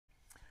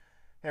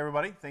Hey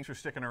everybody, thanks for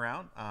sticking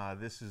around.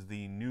 This is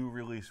the new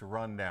release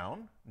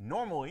rundown.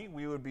 Normally,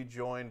 we would be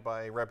joined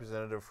by a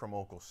representative from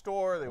local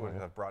store. They would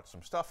have brought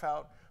some stuff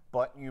out,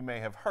 but you may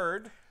have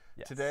heard,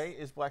 today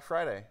is Black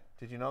Friday.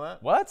 Did you know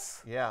that? What?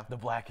 Yeah. The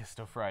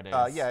blackest of Fridays.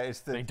 Yeah, it's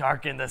the... They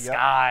darken the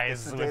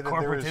skies it's the with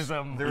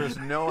corporatism. There is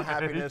no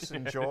happiness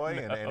and joy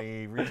in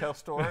any retail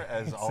store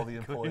as all the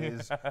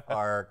employees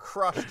are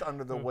crushed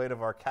under the weight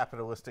of our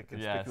capitalistic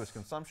conspicuous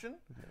consumption.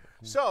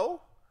 So...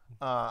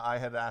 I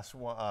had asked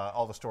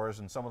all the stores,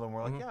 and some of them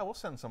were like, yeah, we'll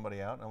send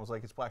somebody out. And I was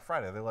like, it's Black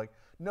Friday. They're like,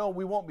 no,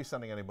 we won't be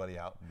sending anybody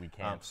out. We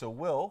can't. So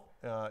Will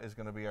is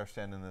going to be our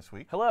stand-in this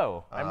week.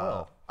 Hello, I'm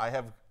Will. I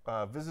have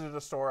visited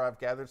a store. I've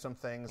gathered some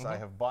things. I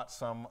have bought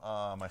some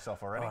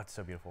myself already. Oh, it's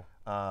so beautiful.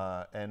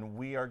 And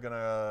we are going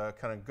to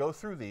kind of go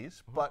through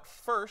these. But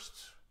first...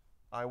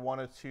 I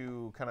wanted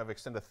to kind of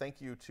extend a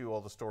thank you to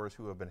all the stores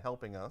who have been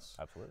helping us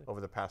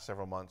over the past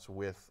several months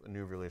with a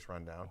new release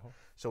rundown.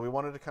 So we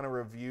wanted to kind of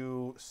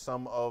review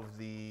some of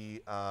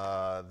the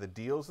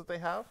deals that they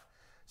have.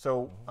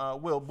 So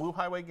Will, Blue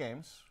Highway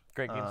Games.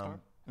 Great game store.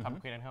 Top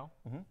of Queen and Hill.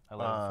 I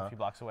live a few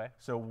blocks away.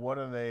 So what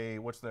are they?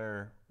 What's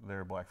their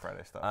Black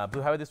Friday stuff?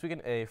 Blue Highway this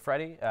weekend, a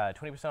Friday,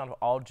 20% off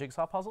all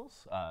jigsaw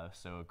puzzles.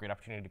 So a great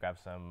opportunity to grab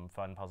some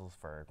fun puzzles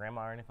for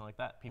grandma or anything like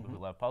that. People who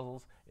love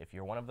puzzles. If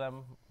you're one of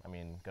them, I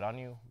mean, good on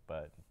you,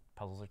 but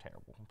puzzles are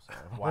terrible. So.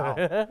 Wow.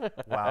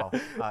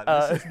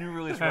 Wow. This is new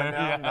release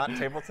rundown, not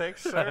table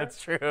takes, sir.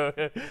 That's true.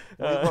 We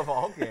love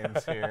all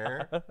games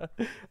here.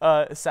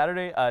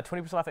 Saturday,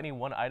 20% off any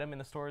one item in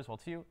the store as well,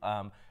 too.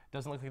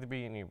 Doesn't look like there'd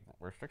be any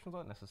restrictions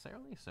on it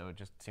necessarily, so it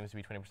just seems to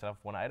be 20% off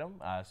one item.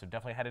 So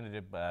definitely head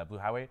into Blue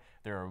Highway.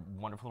 There are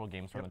wonderful little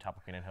games from the top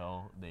of Queen and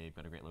Hill. They've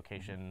got a great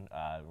location,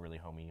 really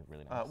homey,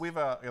 really nice.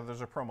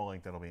 There's a promo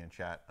link that'll be in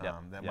chat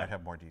that might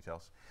have more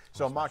details.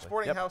 So Mock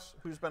Sporting House,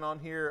 who's been on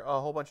here a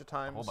whole bunch of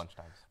times. A whole bunch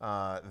of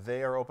times.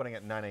 They are opening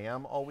at 9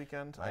 a.m. all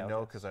weekend. I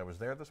know because I was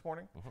there this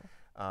morning.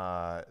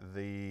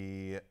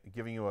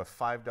 Giving you a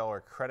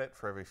 $5 credit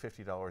for every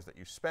 $50 that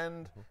you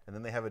spend, and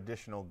then they have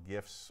additional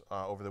gifts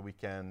over the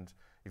weekend.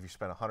 If you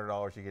spend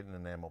 $100, you get an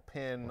enamel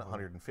pin.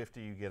 $150,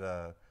 you get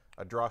a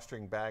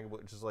drawstring bag,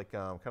 which is like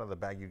kind of the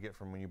bag you get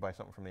from when you buy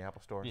something from the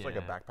Apple Store. It's like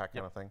a backpack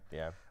kind of thing.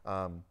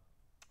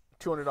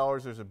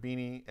 $200, there's a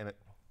beanie, and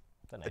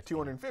at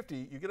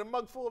 $250, you get a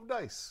mug full of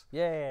dice.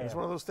 And it's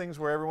one of those things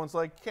where everyone's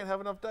like, you can't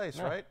have enough dice,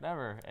 right?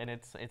 Never. And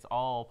it's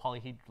all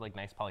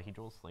nice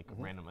polyhedrals, like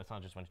random. It's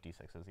not just a bunch of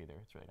D6s either.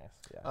 It's really nice.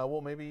 Well,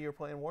 maybe you're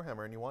playing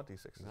Warhammer and you want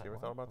D6s. You ever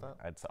thought about that?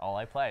 That's all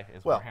I play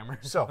is Warhammer.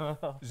 So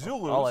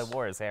Zulus all I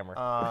wore is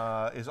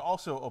Hammer. Is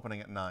also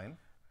opening at 9.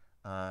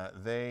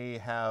 They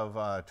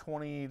have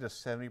 20 to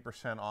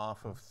 70%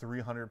 off of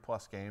 300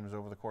 plus games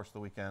over the course of the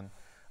weekend.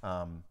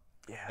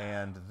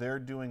 And they're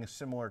doing a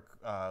similar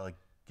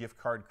gift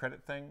card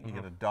credit thing. You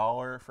get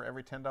 $1 for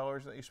every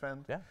 $10 that you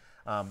spend.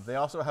 They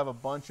also have a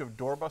bunch of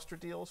doorbuster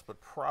deals, but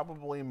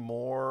probably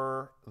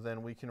more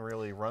than we can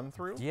really run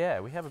through. Yeah,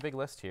 we have a big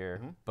list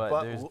here,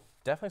 but there's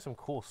definitely some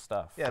cool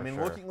stuff. Yeah, I mean,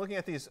 looking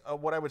at these,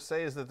 what I would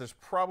say is that there's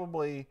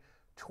probably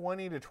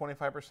 20 to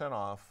 25%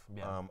 off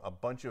a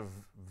bunch of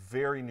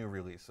very new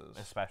releases.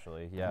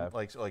 Especially,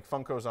 like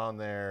Funko's on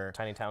there.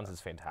 Tiny Towns is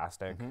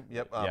fantastic.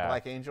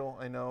 Black Angel,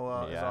 I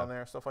know, is on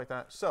there, stuff like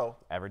that. So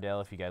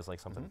Everdale, if you guys like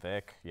something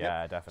thick.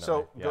 Definitely.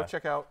 So go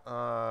check out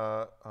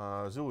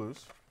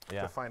Zulus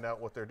to find out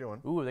what they're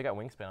doing. Ooh, they got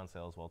Wingspan on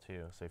sale as well,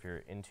 too. So if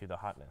you're into the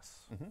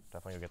hotness,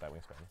 definitely go get that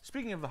Wingspan.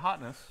 Speaking of the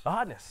hotness. The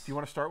hotness. Do you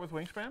want to start with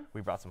Wingspan?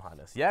 We brought some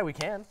hotness. Yeah, we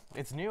can.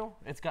 It's new.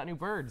 It's got new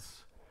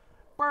birds.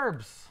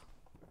 Burbs.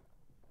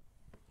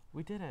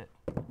 We did it.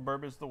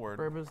 Burb is the word.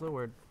 Burb is the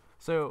word.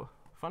 So,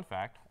 fun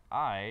fact,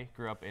 I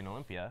grew up in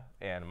Olympia,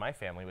 and my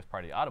family was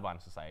part of the Audubon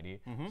Society,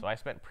 so I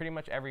spent pretty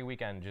much every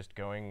weekend just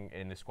going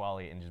into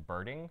Squally and just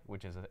birding,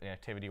 which is an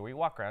activity where you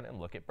walk around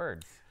and look at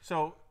birds.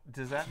 So,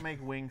 does that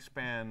make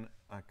Wingspan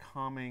a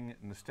calming,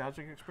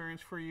 nostalgic experience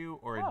for you,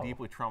 or a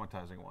deeply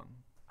traumatizing one?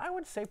 I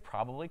would say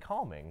probably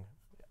calming.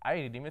 I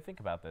didn't even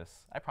think about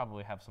this. I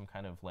probably have some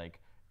kind of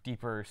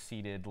deeper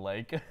seated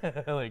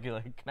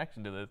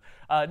connection to this.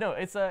 No,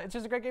 it's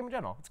just a great game in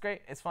general. It's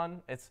great. It's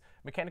fun. It's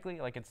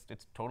mechanically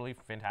it's totally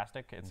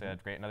fantastic. It's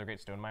another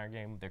great Stonemaier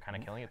game. They're kind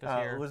of killing it this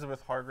year.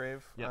 Elizabeth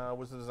Hargrave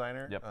was the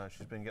designer.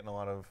 She's been getting a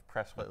lot of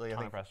press lately. I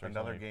think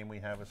another game we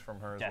have is from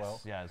her as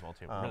well. Yeah, as well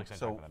too. Really excited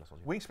for that as well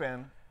too.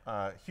 Wingspan.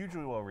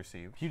 Hugely well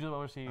received. Hugely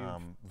well received.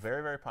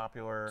 Very, very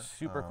popular.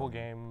 Super cool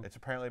game. It's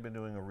apparently been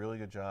doing a really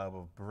good job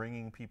of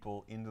bringing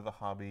people into the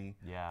hobby.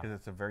 Because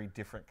it's a very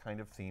different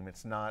kind of theme.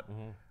 It's not.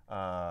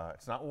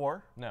 It's not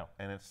war. No.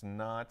 And it's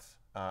not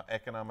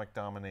economic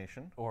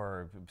domination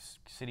or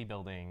city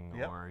building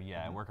or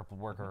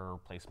worker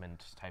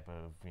placement type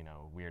of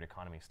weird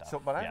economy stuff.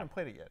 So, but I haven't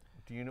played it yet.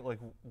 Do you know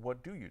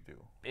what do you do?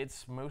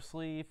 It's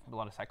mostly a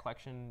lot of site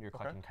collection. You're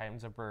collecting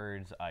kinds of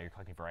birds. You're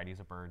collecting varieties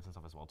of birds and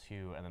stuff as well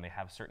too. And then they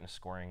have certain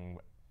scoring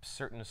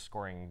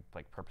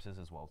purposes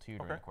as well too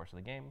during the course of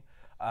the game.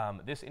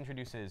 This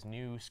introduces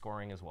new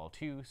scoring as well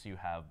too. So you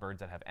have birds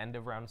that have end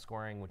of round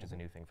scoring, which is a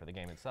new thing for the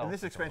game itself. And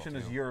this expansion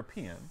is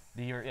European.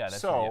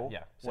 That's so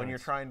right, when you're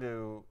trying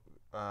to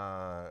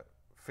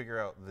figure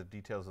out the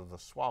details of the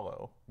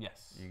swallow,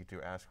 Yes. you get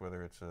to ask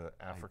whether it's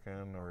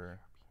African or.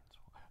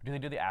 Do they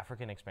do the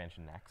African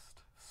expansion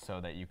next, so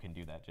that you can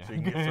do that, Jack? So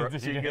you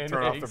can get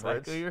thrown off the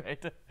bridge. Exactly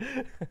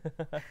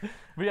right.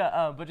 But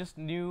yeah, but just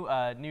new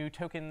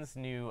tokens,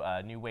 new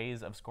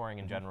ways of scoring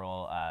in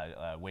general,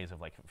 ways of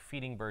like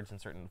feeding birds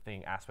and certain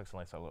aspects and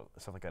like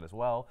stuff like that as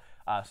well.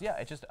 So yeah,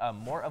 it's just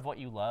more of what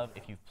you love.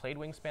 If you've played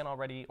Wingspan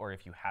already, or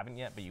if you haven't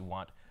yet, but you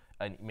want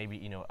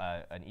maybe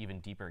an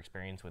even deeper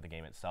experience with the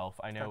game itself.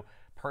 I know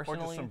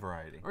personally, or just some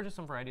variety. Or just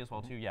some variety as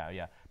well too.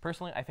 Yeah.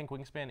 Personally, I think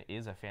Wingspan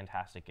is a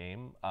fantastic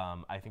game.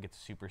 I think it's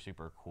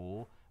super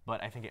cool.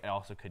 But I think it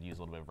also could use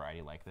a little bit of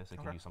variety like this. It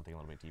could use something a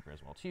little bit deeper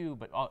as well too.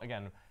 But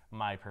again,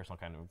 my personal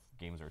kind of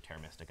games are Terra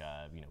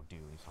Mystica,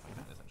 Dune, stuff like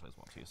that essentially as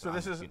well too. So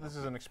this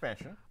is an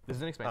expansion. This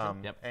is an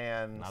expansion. Yep.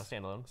 And not a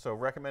standalone. So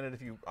recommended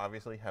if you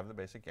obviously have the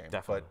basic game.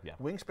 Definitely.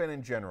 But Wingspan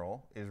in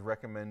general is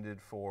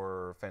recommended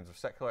for fans of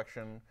set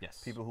collection.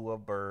 Yes. People who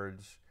love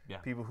birds. Yeah.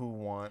 People who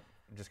want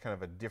just kind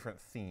of a different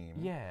theme.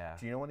 Yeah.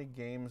 Do you know any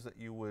games that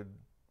you would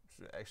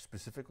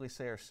specifically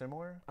say are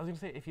similar? I was gonna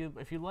say if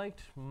you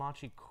liked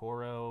Machi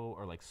Koro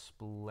or like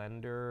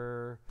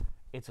Splendor,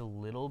 it's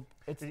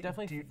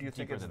definitely. Do you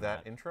think it's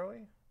that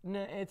intro-y?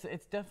 No, it's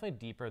definitely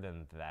deeper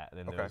than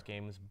those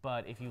games.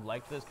 But if you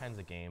liked those kinds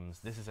of games,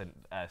 this is a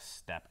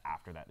step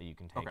after that you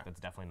can take. That's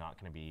definitely not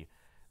going to be.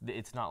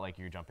 It's not like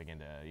you're jumping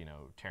into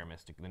Terra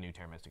Mystic, the new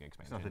Terra Mystic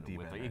expansion. It's not the deep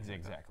end,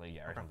 exactly,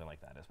 or something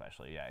like that.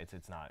 Especially,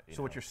 it's not.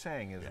 So what you're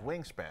saying is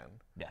Wingspan.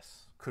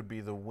 Yes. Could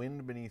be the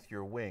wind beneath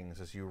your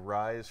wings as you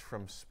rise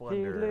from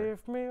splendor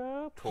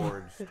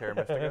towards Terra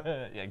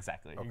Mystica. Yeah,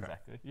 exactly.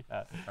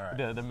 Yeah. All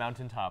right. The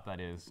mountaintop that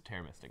is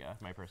Terra Mystica,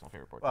 my personal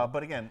favorite board.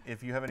 But again,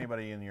 if you have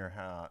anybody in your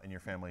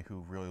family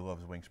who really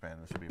loves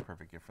Wingspan, this would be a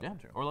perfect gift for them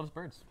too. Or loves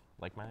birds,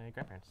 like my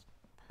grandparents.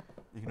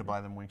 You gonna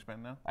buy them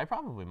Wingspan now? I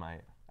probably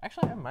might.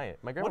 Actually, I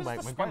might. My grandma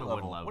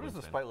would love What is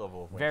the spite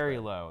level of Wingspan? Very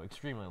low,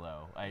 extremely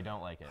low. I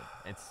don't like it.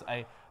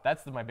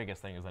 That's my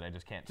biggest thing is that I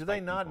just can't. Do they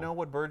not know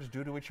what birds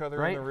do to each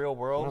other in the real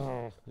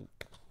world?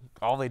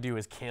 All they do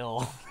is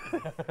kill.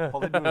 all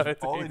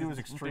they do is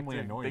extremely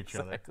annoy each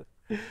other.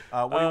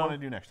 What do you want to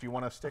do next? Do you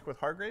want to stick with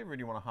Hargrave, or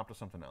do you want to hop to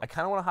something else? I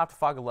kind of want to hop to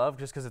Fog of Love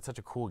just because it's such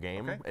a cool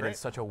game and great. it's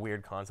such a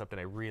weird concept,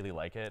 and I really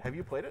like it. Have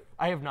you played it?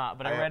 I have not,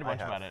 but I read a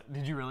bunch about it.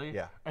 Did you really?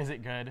 Yeah. Is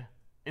it good?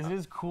 Is it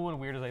as cool and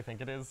weird as I think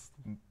it is?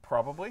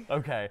 Probably.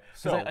 Okay.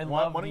 So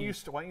why don't you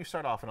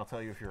start off, and I'll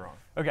tell you if you're wrong.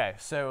 Okay.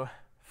 So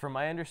from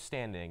my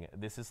understanding,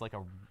 this is like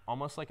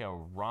almost like a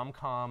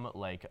rom-com,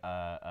 like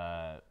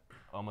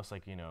almost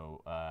like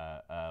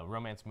a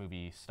romance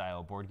movie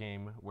style board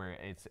game where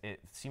it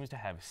seems to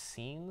have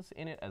scenes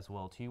in it as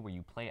well too, where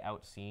you play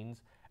out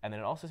scenes, and then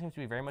it also seems to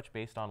be very much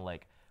based on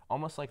like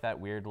almost like that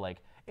weird like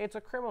it's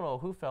a criminal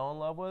who fell in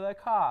love with a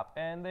cop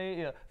and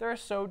they're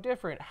so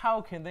different.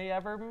 How can they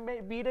ever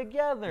be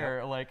together?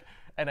 Yep. Like,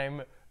 and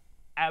I'm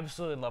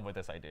absolutely in love with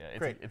this idea.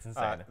 Great. It's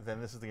insane.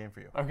 Then this is the game for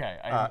you. Okay,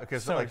 I'm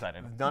so like,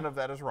 excited. None of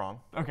that is wrong.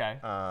 Okay.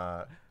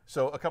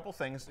 So a couple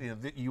things.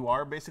 You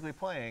are basically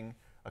playing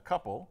a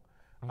couple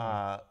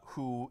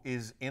who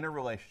is in a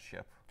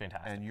relationship.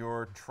 Fantastic. And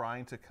you're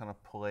trying to kind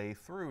of play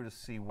through to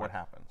see what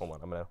happens. Hold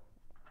on,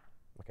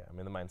 I'm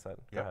in the mindset.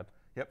 Go ahead.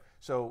 Yep.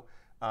 So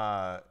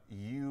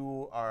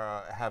you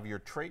have your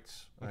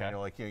traits.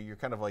 Okay. You're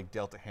kind of like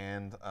dealt a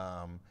hand.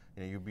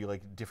 You'd be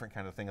like different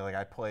kind of thing. Like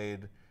I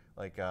played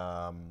like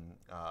a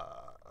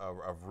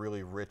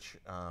really rich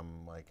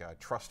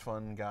trust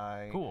fund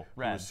guy. Cool.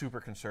 Who Rad. was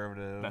super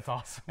conservative. That's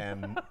awesome.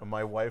 And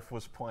my wife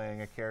was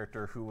playing a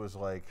character who was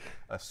like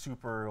a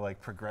super like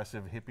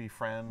progressive hippie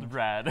friend.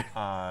 Rad.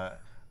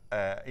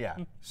 Yeah.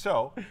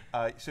 So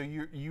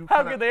you.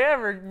 How could they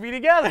ever be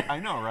together? I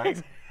know,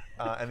 right?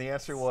 And the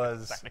answer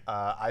was,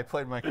 I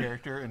played my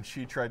character, and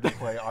she tried to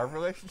play our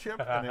relationship,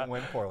 and it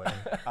went poorly.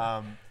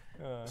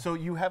 So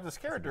you have this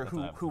character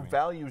who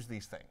values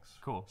these things.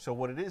 Cool. So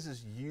what it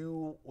is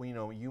you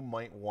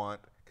might want,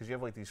 because you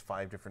have like these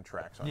 5 different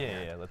tracks on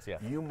here.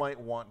 You might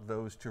want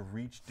those to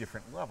reach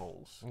different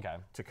levels. Okay.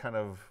 To kind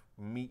of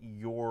meet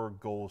your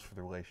goals for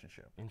the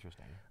relationship.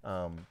 Interesting.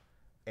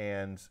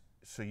 And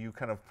so you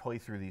kind of play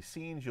through these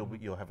scenes.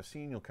 You'll have a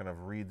scene. You'll kind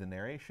of read the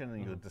narration,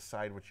 and you'll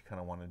decide what you kind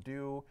of want to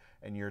do.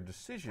 And your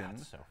decision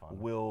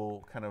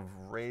will kind of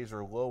raise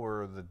or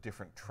lower the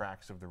different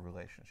tracks of the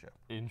relationship.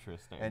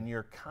 Interesting. And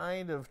you're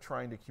kind of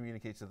trying to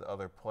communicate to the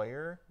other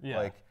player,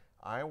 like,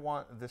 I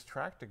want this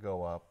track to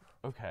go up.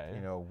 Okay.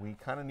 We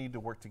kind of need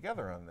to work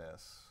together on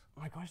this.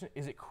 My question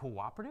is it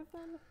cooperative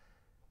then?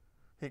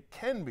 It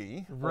can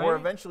be, right? Or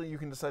eventually you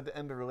can decide to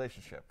end the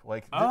relationship.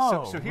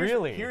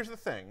 Here's the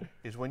thing: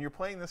 is when you're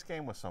playing this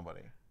game with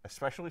somebody,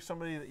 especially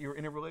somebody that you're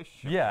in a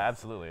relationship. Yeah,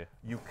 absolutely.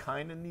 You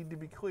kind of need to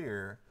be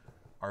clear: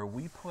 are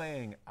we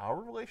playing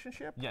our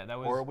relationship? Yeah,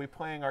 or are we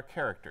playing our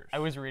characters? I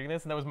was reading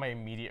this, and that was my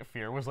immediate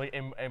fear. Was like,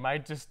 am I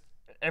just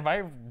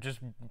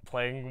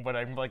playing what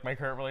I'm like my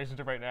current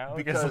relationship right now?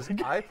 Because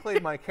I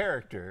played my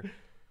character,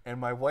 and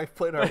my wife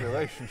played our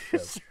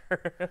relationship.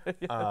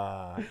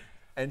 Sure.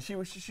 And she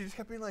just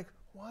kept being like,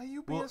 why are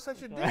you being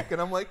such a dick?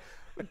 And I'm like,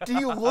 do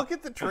you look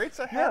at the traits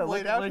I have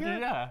laid out here?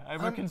 Yeah,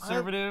 I'm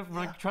conservative,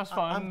 trust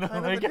fund. I'm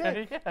kind of a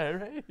dick. Yeah,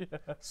 right. Yeah.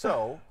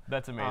 So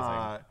that's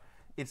amazing.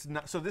 It's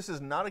not. So this is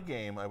not a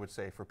game, I would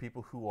say, for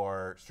people who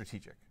are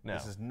strategic. No.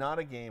 This is not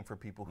a game for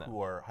people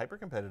who are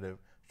hyper-competitive,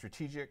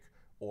 strategic,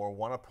 or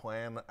want to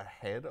plan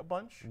ahead a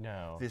bunch.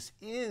 No. This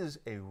is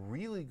a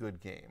really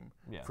good game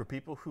for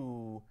people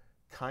who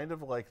kind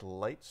of like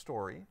light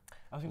story,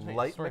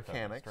 light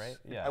mechanics. Right?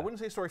 Yeah. I wouldn't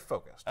say story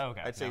focused. Oh, okay.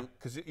 I'd say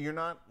because you're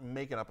not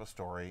making up a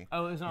story.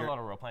 Oh, there's not a lot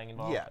of role playing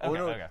involved. Yeah. Okay,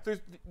 Well, no, okay.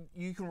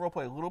 You can role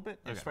play a little bit,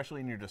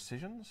 especially in your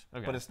decisions.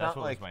 Okay. But it's That's not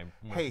what like, was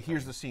my hey,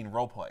 here's the scene,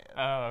 role play it.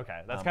 Oh,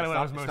 okay. That's kind of what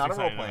I was most excited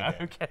about. It's not a role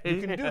playing game. Okay.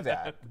 You can do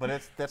that,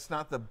 but that's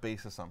not the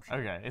base assumption.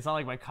 Okay. It's not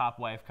like my cop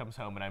wife comes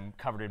home and I'm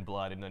covered in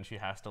blood and then she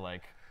has to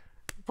like,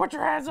 put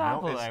your hands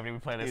up. No, we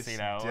play this scene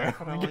out.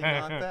 Definitely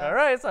not that. All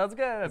right, sounds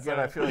good. Again,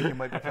 I feel like you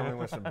might be coming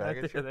with some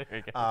baggage here. There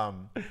you go.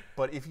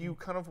 But if you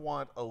kind of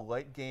want a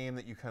light game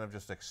that you kind of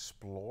just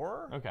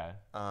explore, Okay.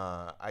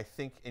 I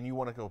think, and you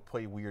want to go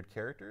play weird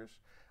characters,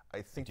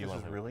 I think this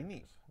is really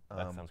neat.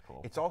 That sounds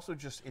cool. It's also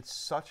just,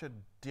 it's such a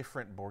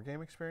different board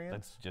game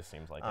experience. That just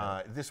seems like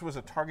it. This was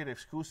a Target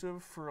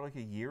exclusive for like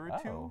a year or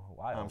two. Oh,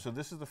 wow. So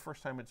this is the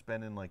first time it's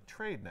been in like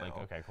trade now.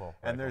 Okay, cool.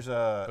 And Very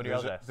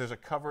there's a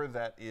cover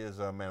that is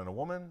a man and a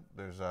woman.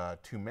 There's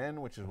two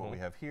men, which is what we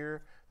have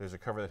here. There's a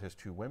cover that has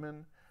two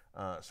women.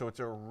 So it's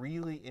a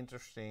really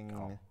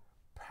interesting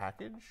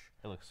package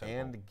cool.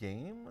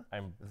 game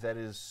that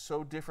is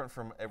so different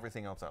from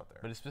everything else out there.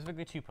 But it's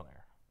specifically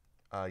two-player.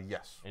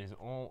 Yes. It is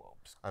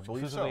I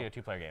believe exclusively so. a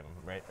two-player game,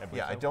 right?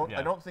 I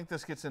don't think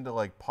this gets into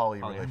like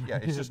poly related. Yeah,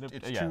 it's just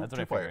it's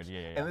two players.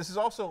 Yeah. And this is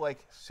also like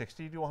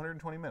 60 to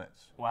 120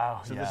 minutes.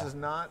 Wow. So this is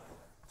not.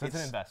 So it's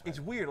an investment. It's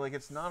weird. Like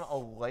it's not a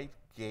light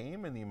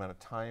game in the amount of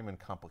time and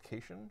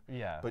complication.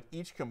 Yeah. But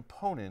each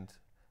component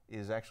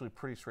is actually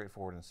pretty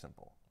straightforward and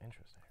simple.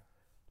 Interesting.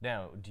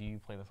 Now, do you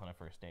play this on a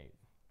first date?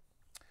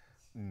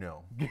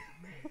 No.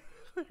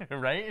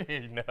 Right?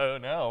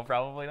 No,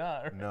 probably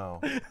not.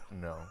 No.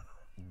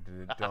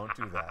 Don't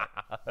do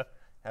that.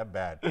 Have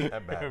bad. It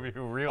would be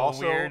real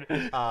also, weird.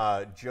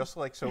 Just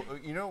like, so,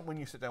 you know when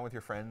you sit down with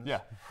your friends? Yeah.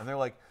 And they're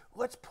like,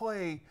 let's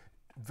play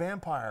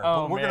vampire,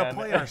 Oh, but we're going to man.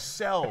 play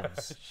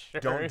ourselves.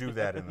 Sure. Don't do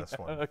that in this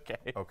one. Okay.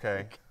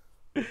 Okay?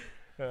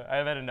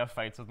 I've had enough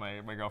fights with my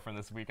girlfriend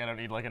this week. I don't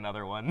need like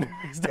another one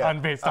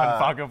based on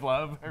Fog of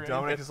Love.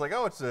 Dominic is like,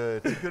 oh, it's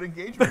a good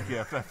engagement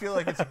gift. I feel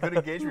like it's a good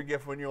engagement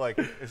gift when you're like,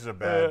 this is a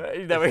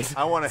bad.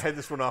 I want to head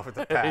this one off at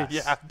the pass.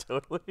 Yeah,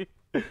 totally.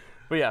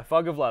 But yeah,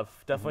 Fog of Love.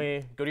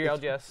 Definitely go to your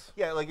LGS.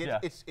 Yeah, like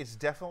it's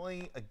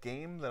definitely a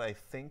game that I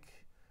think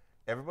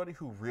everybody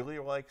who really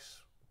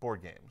likes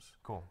board games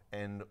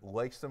and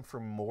likes them for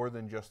more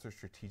than just their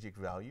strategic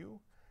value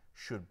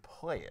should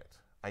play it.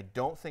 I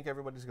don't think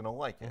everybody's going to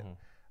like it.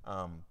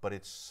 But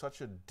it's such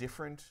a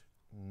different,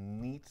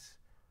 neat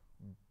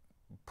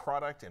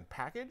product and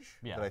package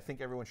that I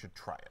think everyone should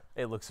try it.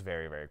 It looks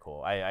very, very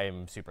cool. I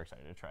am super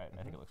excited to try it.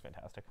 I think it looks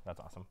fantastic. That's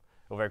awesome.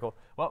 Well, very cool.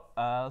 Well,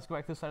 let's go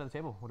back to the side of the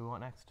table. What do we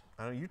want next?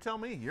 You tell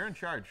me. You're in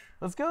charge.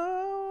 Let's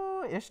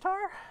go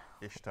Ishtar?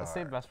 Ishtar. Let's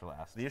save the best for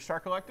last. The Ishtar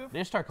Collective? The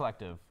Ishtar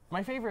Collective.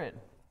 My favorite.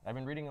 I've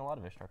been reading a lot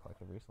of Ishtar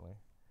Collective recently.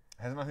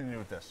 Has nothing to do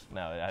with this.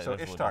 No, so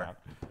Ishtar.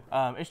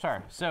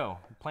 Ishtar. So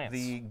plants.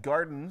 The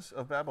Gardens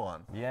of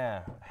Babylon.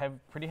 Yeah,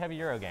 pretty heavy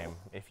Euro game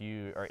if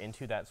you are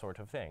into that sort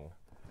of thing.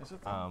 Is it?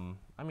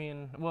 I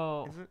mean,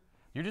 well,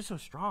 you're just so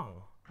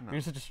strong. No.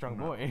 You're such a strong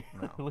boy.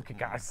 No. Look at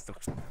guys.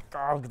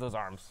 Oh, look at those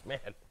arms, man.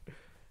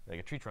 Like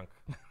a tree trunk.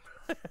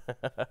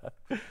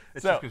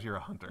 It's just because you're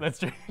a hunter. That's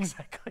true.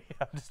 Exactly.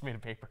 I just made a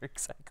paper.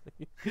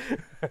 Exactly.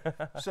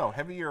 So,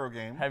 heavy Euro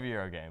game. Heavy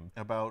Euro game.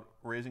 About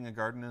raising a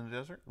garden in the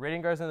desert?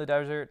 Raising gardens in the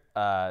desert.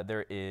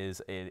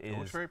 It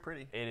looks very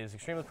pretty. It is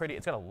extremely pretty.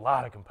 It's got a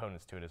lot of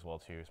components to it as well,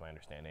 too, is my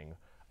understanding.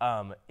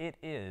 It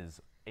is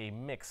a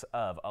mix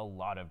of a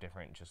lot of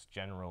different just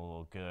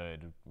general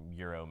good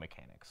Euro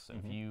mechanics. So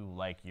if you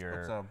like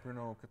your... That's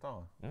Bruno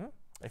Catala.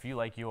 If you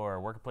like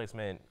your worker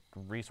placement,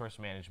 resource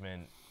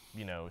management,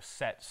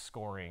 set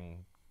scoring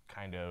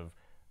kind of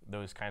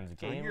those kinds of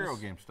games. Euro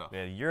game stuff.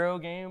 Yeah, Euro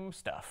game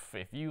stuff.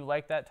 If you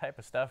like that type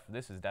of stuff,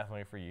 this is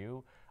definitely for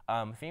you.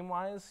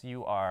 Theme-wise,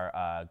 you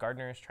are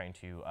gardeners trying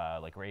to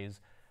raise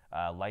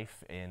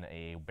life in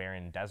a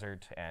barren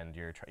desert, and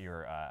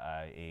you're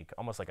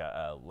almost like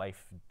a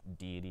life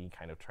deity,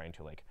 kind of trying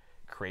to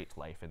create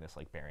life in this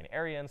barren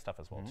area and stuff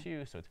as well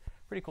too. So it's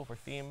pretty cool for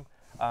theme.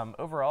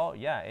 Overall,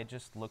 yeah, it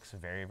just looks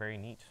very, very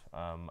neat.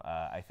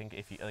 I think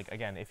if you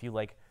if you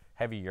like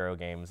heavy Euro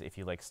games, if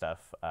you like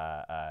stuff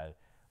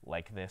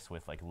like this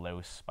with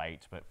low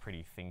spite but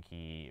pretty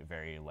thinky,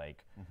 very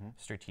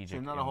strategic.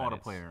 So not a whole lot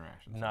of player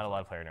interaction. Not a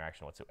lot of player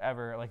interaction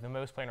whatsoever. The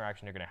most player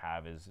interaction you're going to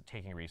have is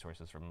taking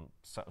resources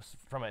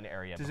from an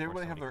area. Does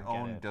everybody have their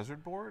own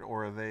desert board,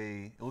 or are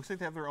they? It looks like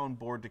they have their own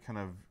board to kind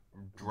of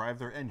drive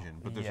their engine,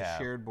 but there's a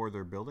shared board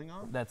they're building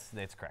on? That's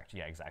correct.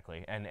 Yeah,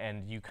 exactly.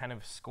 And you kind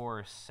of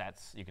score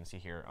sets. You can see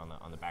here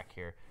on the back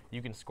here.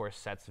 You can score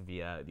sets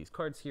via these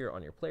cards here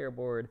on your player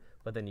board,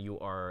 but then you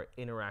are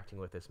interacting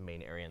with this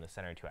main area in the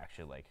center to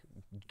actually like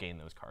gain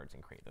those cards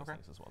and create those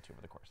things as well too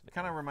over the course of the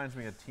game. Kind of reminds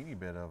me a teeny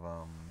bit of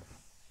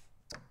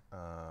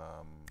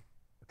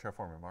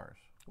Terraforming Mars.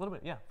 A little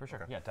bit, yeah, for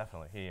sure. Yeah,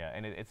 definitely. Yeah,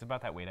 and it's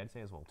about that weight, I'd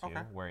say, as well too.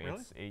 Where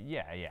it's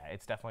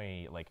it's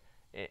definitely like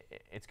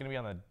it's going to be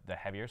on the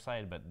heavier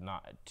side, but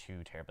not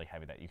too terribly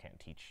heavy that you can't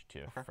teach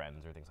to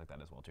friends or things like that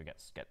as well to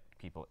get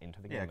people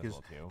into the game as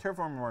well too.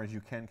 Terraforming Mars,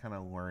 you can kind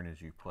of learn as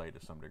you play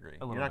to some degree.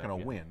 You're not going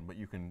to win, but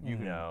you can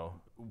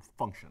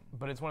function.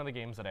 But it's one of the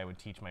games that I would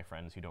teach my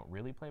friends who don't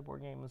really play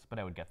board games, but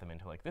I would get them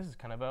into like, this is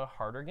kind of a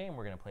harder game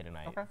we're going to play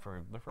tonight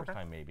for the first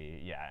time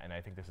maybe. Yeah, and I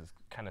think this is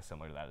kind of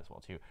similar to that as well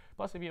too.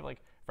 Plus, if you have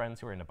like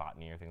friends who are into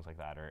botany or things like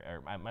that,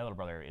 or my little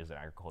brother is an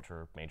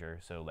agriculture major,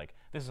 so like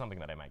this is something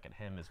that I might get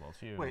him as well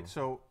too. Wait,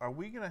 so are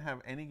we going to have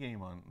any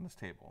game on this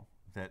table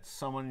that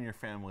someone in your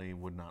family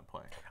would not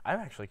play? I'm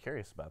actually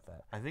curious about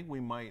that. I think we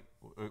might.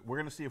 We're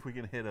going to see if we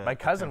can hit a. My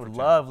cousin would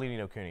love Leaning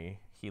no Kuni.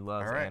 He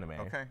loves anime.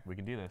 Okay. We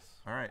can do this.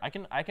 All right.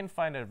 I can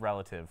find a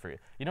relative for you.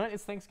 You know what?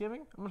 It's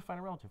Thanksgiving. I'm gonna find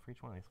a relative for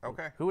each one of these.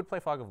 Okay. Who would play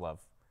Fog of Love?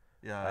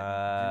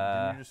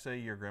 Yeah. Didn't you just say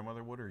your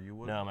grandmother would or you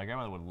would? No, my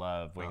grandmother would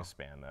love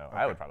Wingspan though.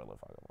 I would probably love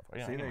Fog of Love.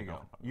 Yeah, see, there you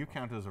go. You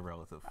count as a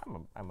relative.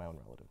 I'm my own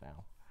relative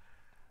now.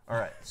 All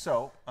right.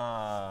 So,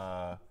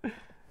 a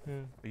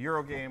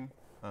Euro game.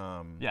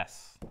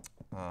 Yes.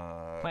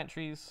 Plant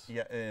trees.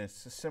 Yeah, and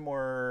it's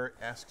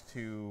similar-esque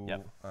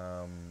to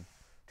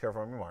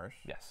Terraforming Mars.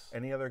 Yes.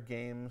 Any other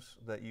games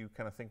that you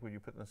kind of think would you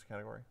put in this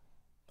category?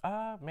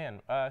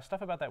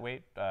 Stuff about that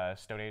weight.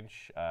 Stone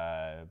Age.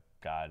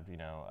 God, you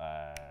know,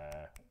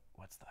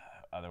 what's the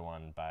other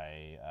one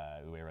by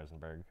Uwe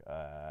Rosenberg?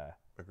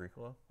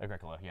 Agricola?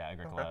 Agricola, yeah,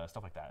 Agricola,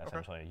 stuff like that,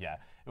 essentially, yeah.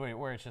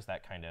 Where it's just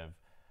that kind of,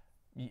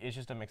 it's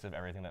just a mix of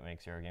everything that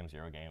makes Euro games,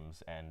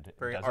 and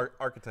very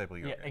archetypal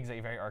Euro game. Yeah, exactly,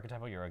 very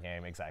archetypal Euro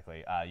game,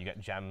 exactly. You get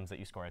gems that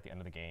you score at the end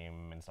of the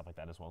game and stuff like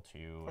that as well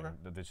too.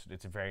 And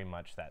it's very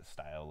much that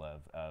style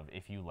of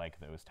if you like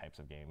those types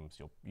of games,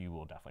 you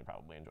will definitely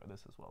probably enjoy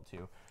this as well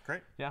too.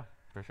 Great. Yeah,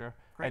 for sure.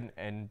 Great.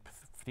 And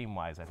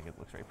theme-wise, I think it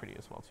looks very pretty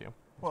as well too.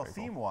 Well,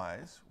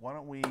 theme-wise, why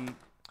don't we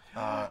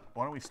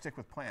stick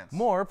with plants?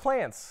 More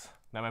plants.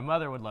 Now my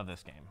mother would love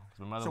this game because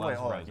my mother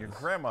loves roses. Your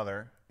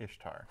grandmother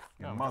Ishtar.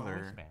 Your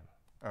mother. Wingspan.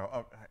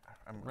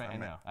 I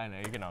know.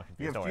 You're getting all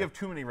confused. You have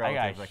too many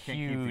relatives. I got a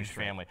huge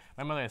family.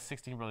 My mother has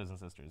 16 brothers and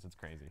sisters. It's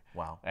crazy.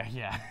 Wow.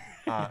 Yeah.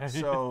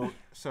 So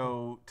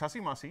Tussie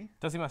Mussie.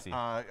 Tussie Mussie.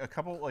 A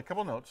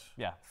couple notes.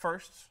 Yeah.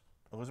 First,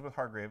 Elizabeth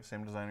Hargrave,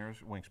 same designer as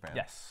Wingspan.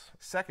 Yes.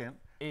 Second,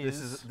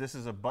 this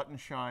is a button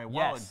shy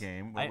wallet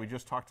game that we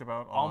just talked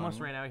about. Almost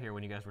ran out here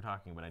when you guys were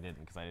talking, but I didn't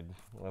because I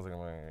wasn't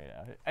going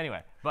to.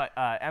 Anyway, but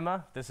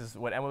Emma, this is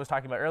what Emma was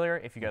talking about earlier.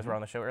 If you guys were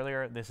on the show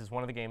earlier, this is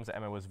one of the games that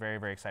Emma was very,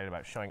 very excited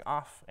about showing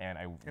off, and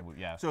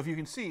yeah. So if you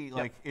can see,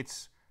 like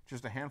it's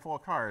just a handful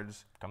of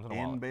cards comes in a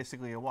wallet.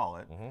 Basically a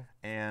wallet.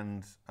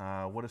 And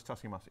what is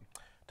Tussie Mussie?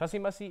 Tussie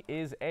Mussie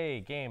is a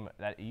game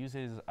that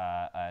uses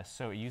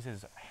it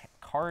uses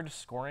card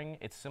scoring.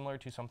 It's similar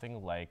to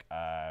something like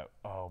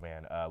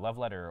Love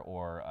Letter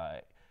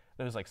or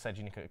those like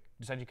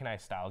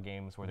Seiji style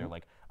games where they're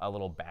like a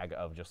little bag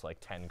of just like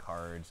 10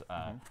 cards.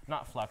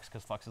 Not Flux,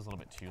 because Flux is a little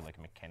bit too like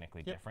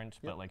mechanically different,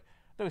 but like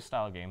those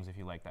style games if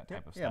you like that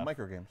type of stuff. Yeah,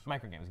 micro games.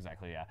 Micro games,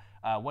 exactly,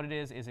 yeah. What it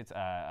is it's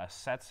a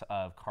sets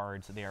of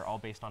cards. They are all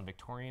based on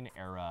Victorian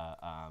era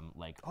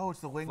it's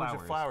the language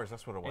of flowers.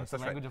 That's what it was. It's the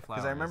language of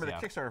flowers. Because I remember the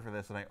Kickstarter for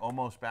this and I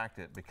almost backed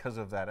it because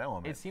of that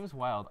element. It seems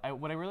wild.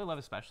 What I really love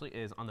especially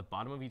is on the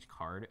bottom of each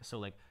card, so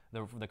like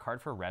the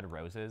card for red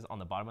roses, on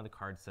the bottom of the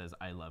card says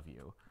I love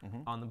you.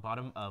 On the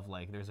bottom of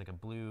like there's like a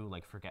blue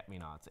like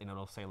forget-me-nots and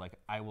it'll say like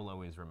I will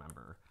always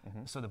remember.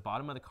 So the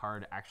bottom of the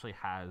card actually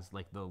has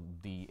like the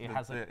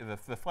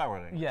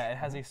flower language. Yeah, it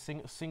has a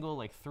single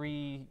like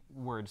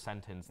 3-word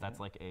sentence that's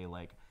like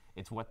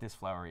it's what this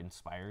flower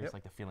inspires,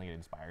 like the feeling it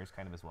inspires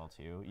kind of as well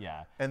too.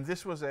 Yeah. And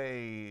this was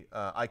a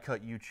I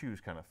cut you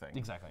choose kind of thing.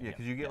 Exactly. Yeah,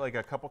 because you get like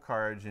a couple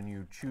cards and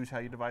you choose how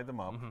you divide them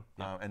up,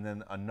 and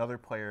then another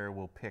player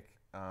will pick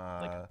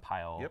like a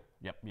pile.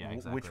 Yep. Yeah.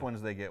 Exactly. Which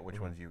ones they get, which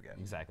ones you get.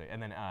 Exactly.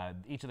 And then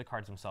each of the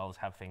cards themselves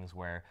have things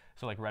where,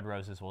 so like red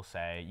roses will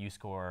say you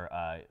score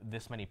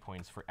this many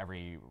points for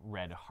every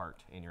red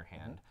heart in your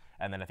hand,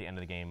 and then at the end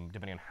of the game,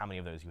 depending on how many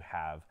of those you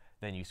have,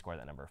 then you score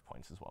that number of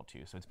points as well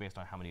too. So it's based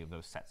on how many of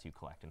those sets you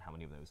collect and how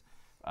many of those.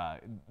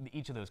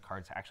 Each of those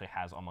cards actually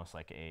has almost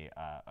like a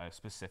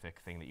specific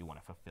thing that you want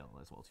to fulfill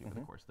as well too for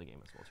the course of the game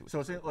as well too. So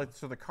it's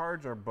so the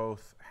cards are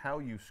both how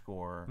you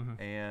score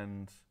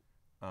and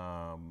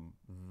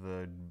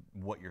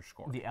what you're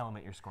scoring. The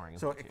element you're scoring.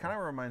 So it kind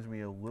of reminds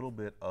me a little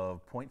bit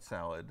of Point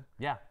Salad.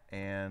 Yeah.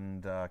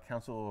 And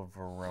Council of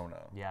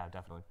Verona. Yeah,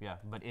 definitely. Yeah,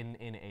 but in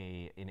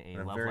a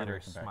love very, letter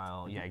very compact.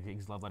 smile. Yeah,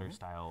 love letter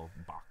style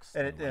box.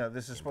 And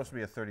this is supposed to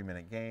be a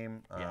 30-minute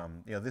game.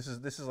 This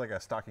is like a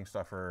stocking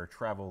stuffer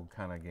travel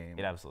kind of game.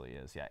 It absolutely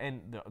is. Yeah,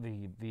 and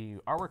the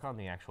artwork on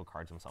the actual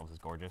cards themselves is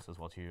gorgeous as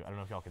well too. I don't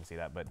know if y'all can see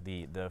that, but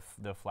the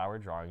flower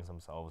drawings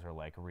themselves are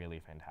like really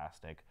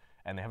fantastic.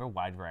 And they have a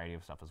wide variety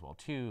of stuff as well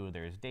too.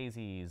 There's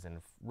daisies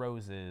and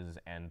roses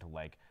and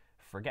like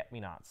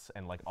forget-me-nots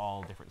and like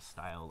all different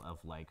style of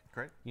like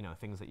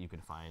things that you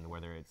could find,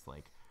 whether it's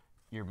like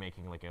you're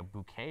making like a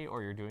bouquet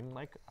or you're doing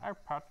like I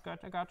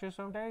got you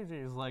some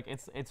daisies. Like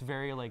it's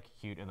very like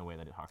cute in the way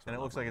that it talks about. And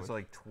it looks like it's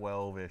like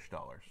 $12-ish.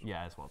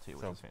 Yeah, as well too, which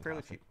is fantastic.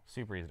 Fairly cheap.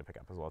 Super easy to pick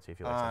up as well too if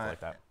you like something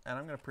like that. And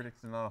I'm gonna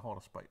predict not a whole lot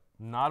of spite.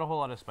 Not a whole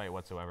lot of spite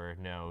whatsoever.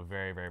 No,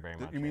 very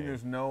much. You mean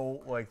there's no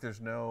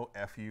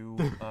FU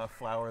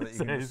flower that you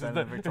can just send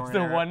to the Victorian?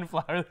 It's the one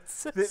flower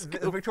that's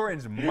the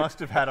Victorians must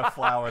have had a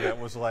flower that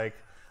was like,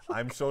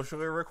 I'm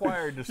socially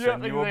required to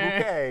send you a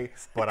bouquet,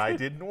 but I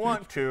didn't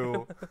want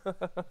to.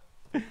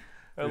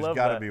 There's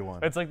got to be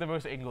one. It's like the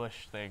most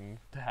English thing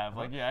to have.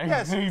 Like,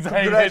 yes,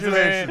 exactly.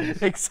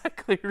 Congratulations.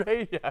 Exactly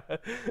right. Yeah.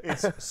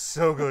 It's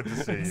so good to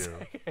see you.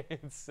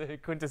 It's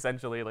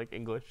quintessentially like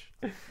English.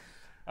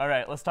 All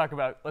right, let's talk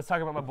about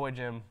my boy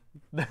Jim.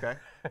 Okay.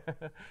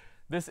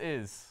 This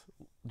is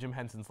Jim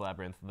Henson's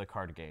Labyrinth, the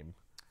card game.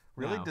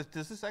 Really? Now,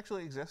 does this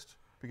actually exist?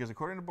 Because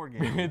according to Board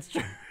Game it's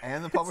true.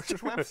 And the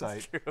publisher's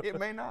website, it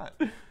may not.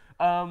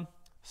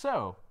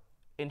 So,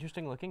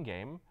 interesting looking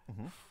game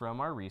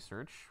from our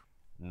research.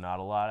 Not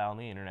a lot on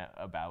the internet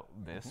about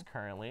this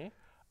currently.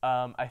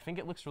 I think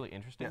it looks really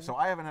interesting. Yeah, so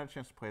I haven't had a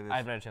chance to play this. I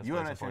haven't had a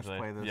chance to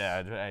play this.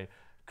 Yeah, I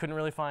couldn't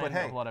really find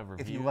a lot of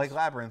reviews. If you like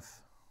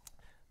Labyrinth.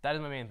 That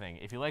is my main thing.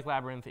 If you like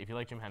Labyrinth, if you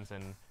like Jim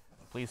Henson,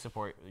 please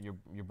support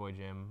your boy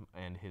Jim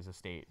and his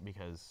estate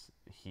because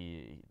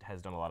he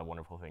has done a lot of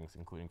wonderful things,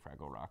 including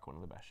Fraggle Rock, one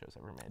of the best shows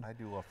ever made. I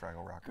do love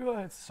Fraggle Rock. Good,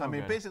 it's so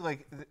good. Basically,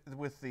 like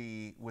with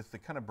the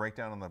kind of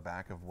breakdown on the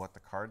back of what the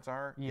cards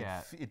are,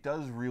 it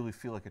does really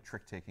feel like a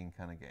trick-taking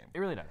kind of game. It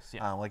really does.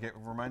 Yeah. Like it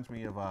reminds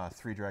me of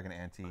Three Dragon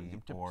Ante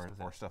or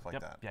stuff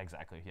like that. Yeah,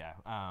 exactly. Yeah.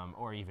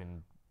 Or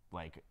even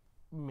like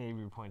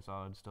maybe Point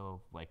Solid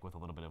still, like with a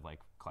little bit of like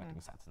collecting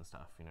sets and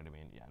stuff. You know what I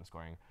mean? Yeah, and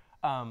scoring.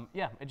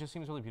 It just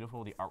seems really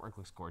beautiful. The artwork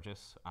looks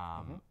gorgeous.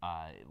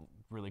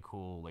 Really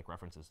cool, like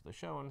references to the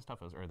show and stuff,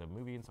 or the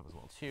movie and stuff as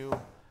well too.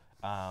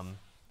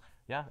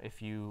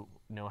 If you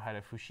know how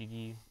to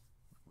fushigi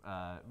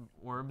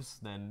orbs,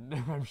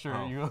 then I'm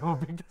sure you will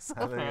pick this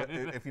up.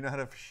 If you know how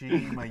to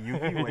fushigi my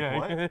Yugi,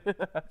 wait,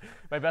 what?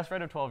 My best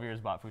friend of 12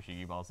 years bought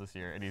fushigi balls this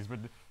year, and he's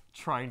been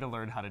trying to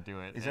learn how to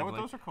do it. Is that what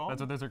those are called? That's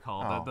what those are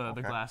called.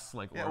 The glass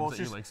like orbs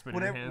that you like spin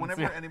in your hands.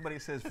 Whenever anybody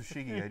says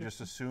fushigi, I just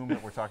assume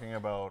that we're talking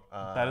about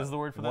that is the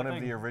word for one that of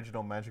thing? The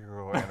original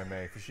Magical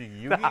anime,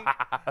 Fushigi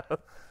Yugi.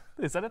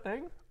 Is that a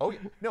thing? Oh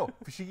no,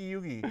 Fushigi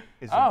Yugi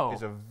is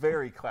a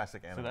very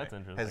classic anime. So that's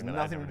interesting. Has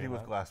nothing to do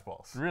with glass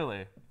balls.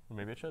 Really?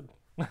 Maybe it should.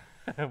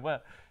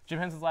 Well, Jim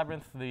Henson's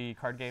Labyrinth, the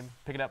card game.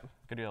 Pick it up.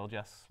 Good deal,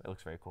 Jess. It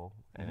looks very cool.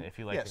 And if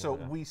you like, so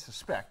we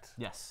suspect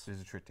yes, this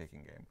is a trick-taking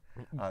game.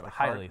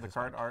 The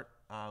card art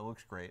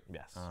looks great.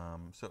 Yes.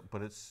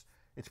 But it's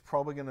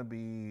probably going to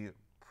be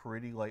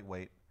pretty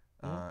lightweight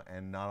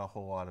and not a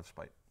whole lot of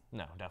spite.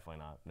 No, definitely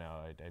not. No,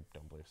 I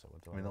don't believe so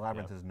whatsoever. I mean, the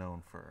Labyrinth is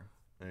known for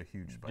a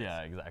huge spite.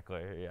 Yeah,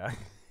 exactly. Yeah.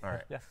 All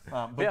right. Yeah.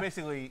 But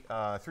basically,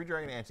 Three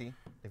Dragon Ante.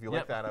 If you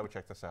like that, I would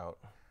check this out.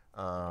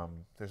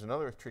 There's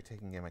another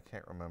trick-taking game I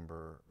can't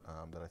remember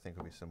that I think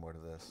would be similar to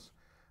this.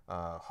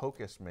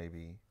 Hocus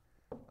maybe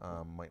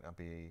might not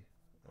be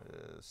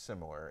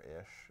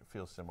similar-ish.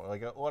 Feels similar.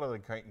 Like a lot of the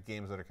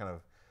games that are kind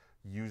of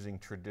using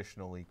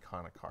traditionally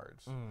kind of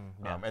cards.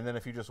 And then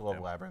if you just love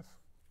Labyrinth.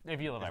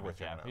 If you love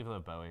Labyrinth, yeah. If you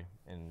love Bowie,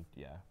 and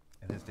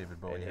And his David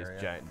Bowie his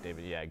giant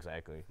David, yeah,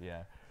 exactly,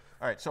 yeah.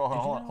 All right, so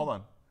hold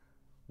on.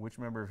 Which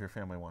member of your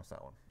family wants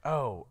that one?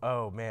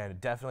 Oh man,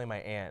 definitely my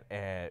aunt.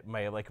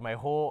 My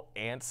whole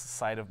aunt's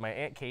side of my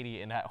Aunt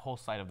Katie and that whole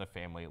side of the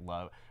family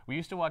love. We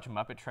used to watch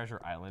Muppet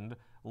Treasure Island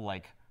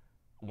like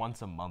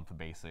once a month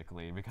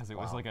basically because it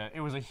was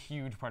a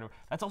huge part of.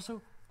 That's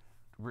also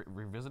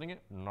revisiting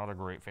it. Not a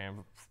great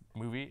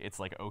movie. It's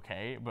like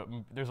okay, but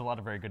there's a lot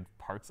of very good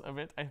parts of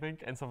it I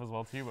think and stuff as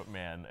well too. But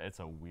man, it's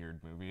a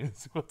weird movie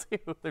as well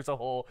too. There's a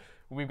whole.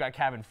 We've got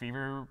Cabin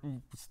Fever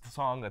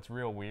song that's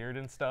real weird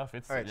and stuff.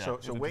 It's all right. So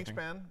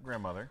Wingspan,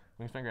 grandmother.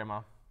 Wingspan,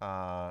 grandma.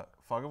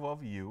 Fog of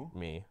Love, you.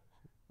 Me.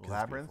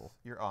 Labyrinth,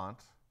 your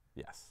aunt.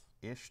 Yes.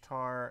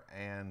 Ishtar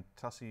and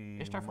Tussie.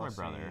 Ishtar for my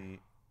brother.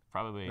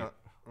 Probably. No,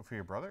 for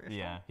your brother? Ishtar?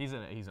 Yeah, he's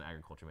an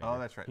agriculture major. Oh,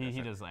 that's right.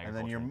 He does agriculture. And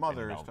then your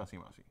mother is Tussie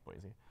Mussie.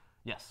 Boise.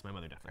 Yes, my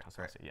mother definitely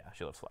Tussie Mussie. Yeah,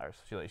 she loves flowers.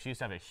 She used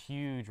to have a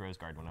huge rose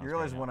garden when I was You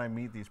realize when I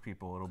meet these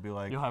people, it'll be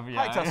like, You'll have,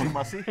 "Hi, Tussie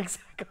Mussie."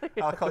 Exactly.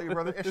 I'll call your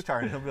brother Ishtar,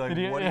 and he'll be like,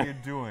 "What are you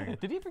doing?"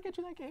 Did he ever get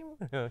you that game?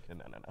 Okay,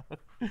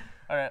 no.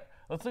 All right,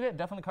 let's look at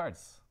Death on the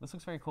Cards. This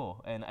looks very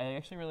cool, and I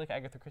actually really like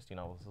Agatha Christie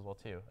novels as well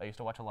too. I used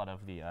to watch a lot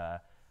of the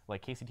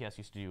like KCTS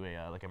used to do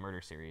a like a murder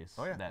series.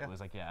 Oh yeah, that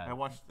was like I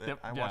watched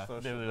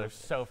those. They were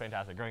so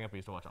fantastic. Growing up, I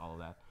used to watch all of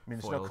that. I mean,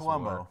 it's no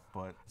Columbo,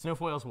 but it's no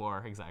Foils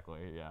War, exactly.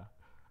 Yeah.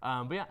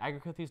 But yeah,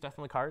 Agatha Christie's Death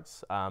on the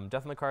Cards.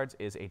 Death on the Cards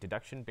is a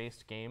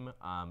deduction-based game.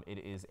 It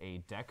is a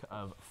deck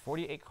of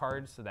 48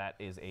 cards that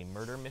is a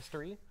murder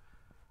mystery.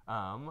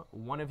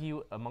 One of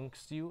you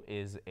amongst you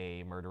is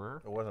a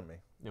murderer. It wasn't me.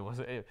 It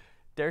wasn't.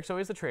 Derek's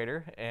always the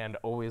traitor and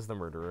always the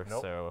murderer.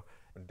 Nope. So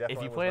Definitely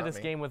if you play this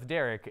game with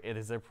Derek, it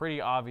is a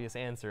pretty obvious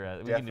answer.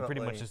 We can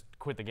pretty much just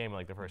quit the game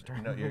like the first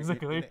turn. No, you're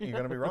going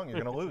to be wrong.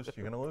 You're going to lose.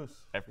 You're going to lose.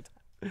 Every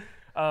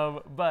time.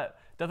 But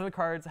Death of the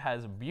Cards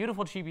has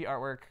beautiful chibi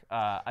artwork.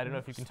 I don't know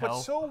if you can tell.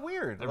 It's so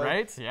weird.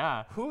 Right?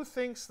 Yeah. Who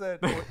thinks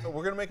that we're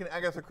going to make an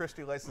Agatha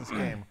Christie licensed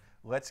game?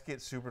 Let's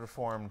get super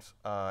deformed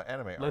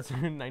anime art. Let's do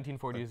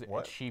 1940s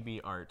What?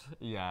 chibi art.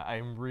 Yeah,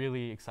 I'm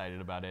really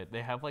excited about it.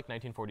 They have like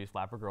 1940s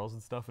flapper girls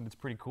and stuff, and it's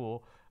pretty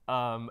cool.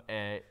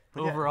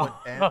 Overall,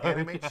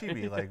 anime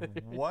chibi, like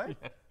what?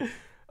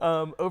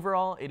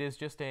 Overall, it is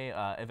just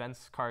a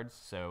events cards.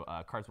 So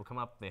cards will come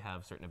up. They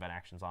have certain event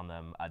actions on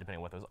them. Depending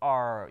on what those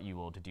are, you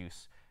will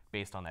deduce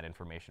based on that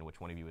information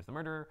which one of you is the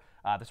murderer.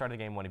 At the start of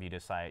the game, one of you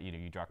decide,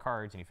 you draw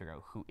cards and you figure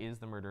out who is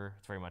the murderer.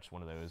 It's very much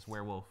one of those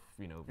werewolf,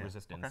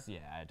 resistance,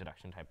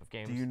 deduction type of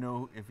games. Do you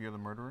know if you're the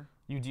murderer?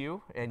 You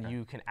do, and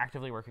you can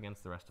actively work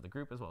against the rest of the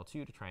group as well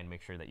too to try and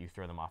make sure that you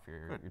throw them off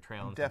your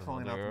trail. I'm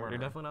definitely not the murderer. You're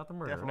definitely not the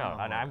murderer. Definitely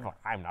not the murderer.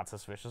 I'm not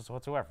suspicious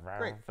whatsoever.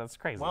 Great. That's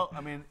crazy. Well,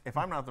 I mean, if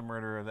I'm not the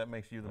murderer, that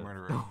makes you the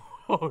murderer.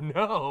 Oh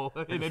no!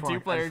 In a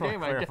two-player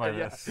game, I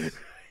guess.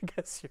 I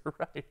guess you're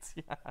right.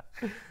 Yeah.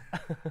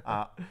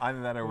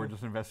 Either that, or we're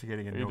just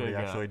investigating and nobody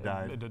actually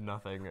died. It did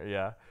nothing.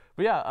 Yeah.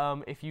 But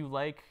yeah, if you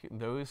like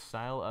those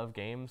style of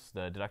games,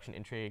 the deduction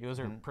intrigue,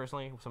 those are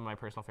personally some of my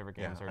personal favorite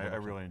games. Yeah, I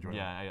really enjoy them.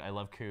 Yeah, I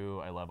love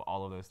Coup. I love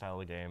all of those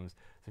style of games.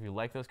 So if you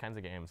like those kinds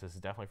of games, this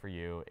is definitely for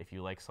you. If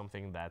you like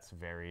something that's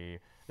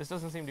this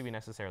doesn't seem to be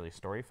necessarily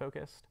story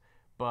focused,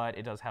 but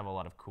it does have a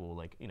lot of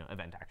cool,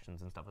 event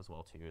actions and stuff as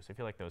well, too. So if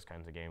you like those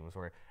kinds of games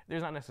where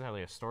there's not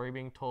necessarily a story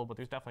being told, but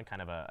there's definitely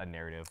kind of a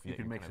narrative. You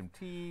could make some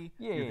tea.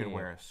 You could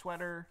wear a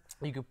sweater.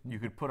 You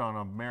could put on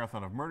a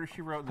marathon of Murder,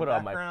 She Wrote in the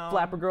background. Put on my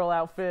Flapper Girl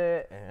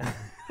outfit.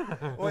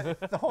 Well,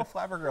 the whole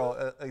Flapper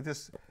Girl,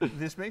 this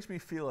makes me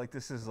feel like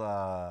this is...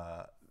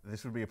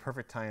 this would be a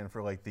perfect tie-in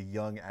for the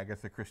young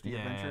Agatha Christie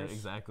adventures. Yeah,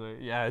 exactly.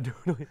 Yeah,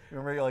 totally.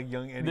 Remember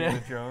young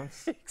Indiana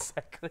Jones?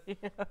 Exactly.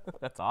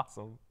 That's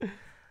awesome.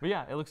 But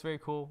yeah, it looks very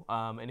cool.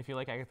 And if you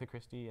like Agatha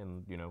Christie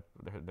and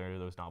there are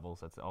those novels,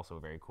 that's also a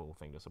very cool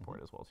thing to support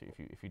as well too.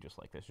 If you just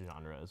like this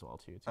genre as well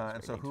too.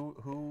 And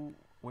so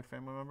which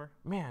family member?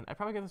 Man, I'd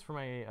probably get this for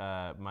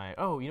my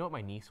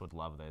my niece would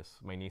love this.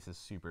 My niece is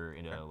super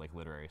into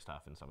literary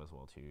stuff and stuff as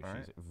well too.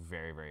 She's a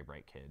very, very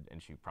bright kid,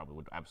 and she probably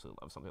would absolutely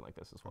love something like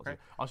this as well too.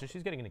 Also,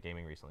 she's getting into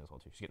gaming recently as well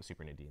too. She's getting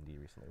super into D&D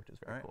recently, which is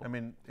very cool. I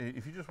mean,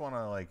 if you just want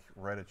to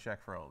write a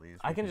check for all these,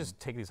 I can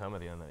just take these home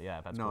at the end. Yeah,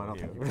 if that's cool with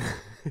you.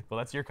 Well,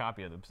 that's your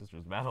copy of the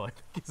Sisters Battle, I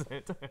think, isn't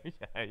it?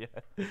 Yeah.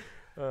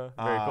 Very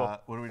cool.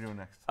 What are we doing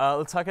next?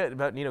 Let's talk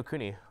about Ni no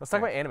Kuni. Let's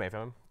talk about anime,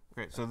 fam.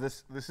 Great. So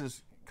this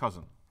is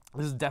cousin.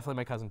 This is definitely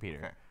my cousin Peter.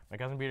 Okay. My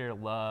cousin Peter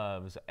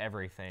loves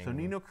everything. So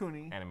Ni no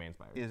Kuni anime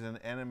inspired is an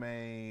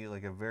anime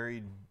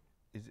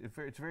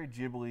it's very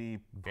Ghibli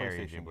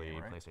PlayStation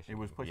game, right? PlayStation. It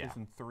was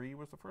PlayStation 3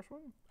 was the first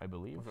one? I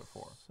believe. Was it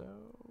 4? So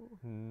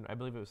I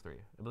believe it was 3.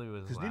 I believe it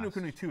was. Because Ni no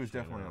Kuni 2 is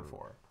definitely on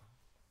 4.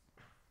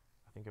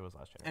 I think it was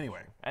last generation.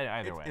 Anyway,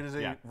 either way, it is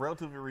a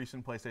relatively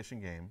recent PlayStation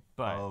game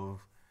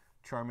of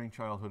charming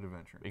childhood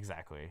adventure.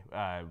 Exactly,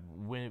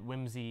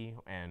 whimsy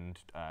and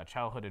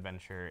childhood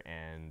adventure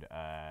and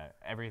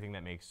everything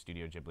that makes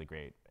Studio Ghibli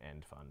great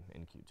and fun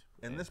and cute.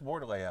 And this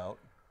board layout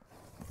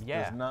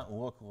does not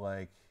look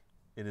like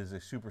it is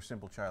a super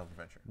simple child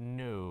adventure.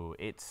 No,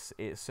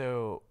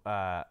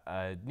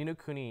 Ni no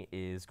Kuni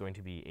is going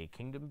to be a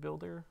kingdom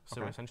builder.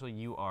 So essentially,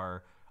 you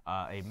are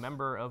a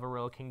member of a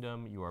royal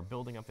kingdom. You are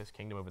building up this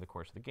kingdom over the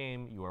course of the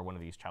game. You are one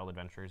of these child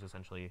adventurers,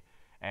 essentially.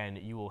 And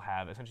you will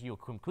you'll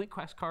complete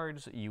quest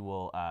cards, you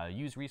will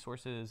use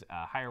resources,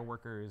 hire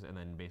workers, and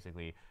then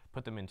basically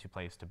put them into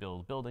place to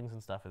build buildings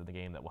and stuff in the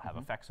game that will have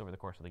effects over the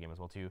course of the game as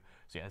well too.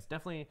 So yeah, it's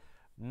definitely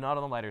not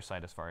on the lighter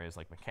side as far as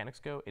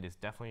mechanics go. It is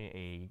definitely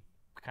a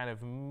kind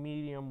of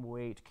medium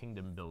weight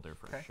kingdom builder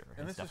for sure.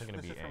 And it's definitely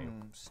going to be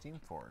from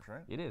Steamforge,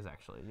 right? It is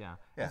actually, yeah.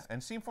 Yeah,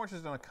 and Steamforge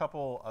has done a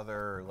couple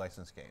other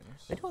licensed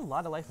games. They do a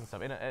lot of licensed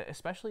stuff, and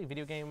especially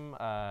video game.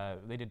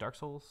 They did Dark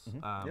Souls,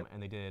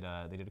 and they did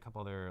a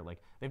couple other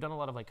they've done a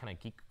lot of kind of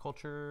geek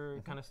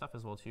culture kind of stuff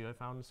as well too. I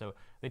found so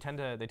they tend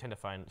to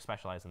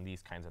specialize in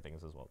these kinds of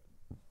things as well.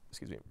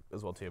 excuse me,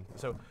 as well too.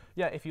 So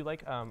yeah, if you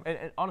like,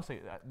 and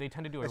honestly, they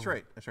tend to do. That's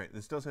right. That's right.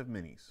 This does have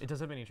minis. It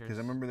does have miniatures. Because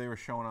I remember they were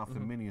showing off the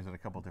minis at a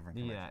couple different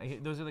conventions. Yeah,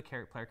 those are the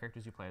player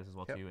characters you play as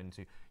well too, and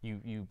so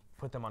you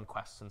put them on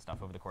quests and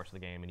stuff over the course of the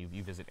game, and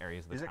you visit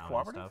areas of the town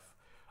and stuff.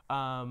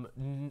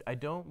 I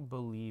don't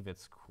believe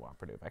it's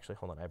cooperative. Actually,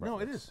 hold on. No,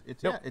 it is.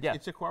 It's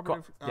it's a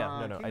cooperative.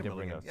 I did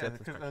bring those. Yeah,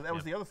 that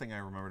was the other thing I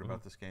remembered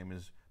about this game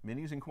is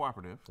minis and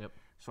cooperative. Yep.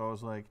 So I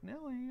was like,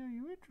 Nelly, are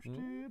you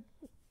interested?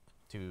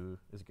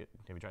 Is it good?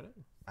 Have you tried it?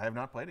 I have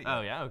not played it yet.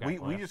 Oh yeah, okay.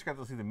 We just got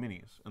to see the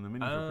minis, and the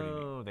minis are pretty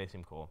neat. Oh, they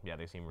seem cool. Yeah,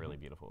 they seem really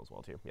beautiful as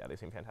well too. Yeah, they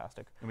seem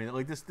fantastic. I mean,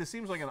 like this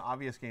seems like an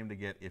obvious game to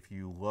get if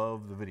you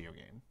love the video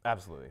game.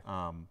 Absolutely.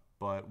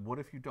 But what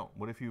if you don't?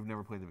 What if you've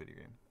never played the video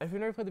game? If you've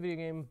never played the video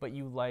game, but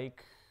you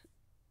like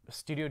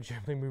Studio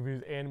Ghibli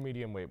movies and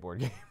medium weight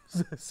board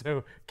games,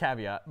 so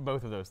caveat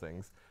both of those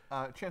things.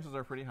 Chances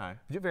are pretty high.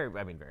 Very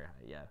high.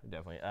 Yeah,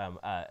 definitely.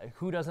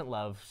 Who doesn't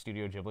love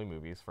Studio Ghibli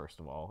movies,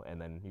 first of all,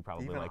 and then you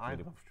probably Even like. I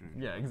love Studio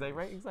Ghibli. Yeah,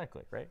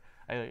 exactly. Right.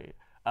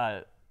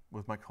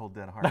 With my cold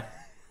dead heart.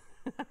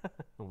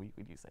 we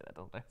do say that,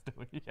 don't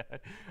we?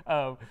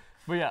 Yeah.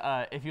 But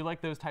yeah, if you like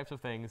those types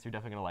of things, you're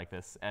definitely gonna like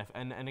this.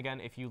 And again,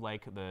 if you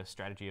like the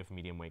strategy of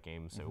medium weight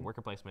games, so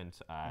worker placement,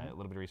 a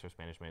little bit of resource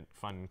management,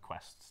 fun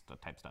quests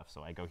type stuff.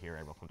 So I go here,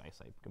 I roll some dice,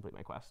 I complete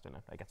my quest, and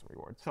I get some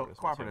rewards. So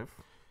cooperative.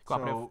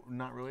 So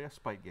not really a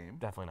spite game.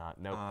 Definitely not.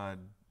 Nope.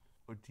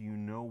 Do you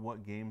know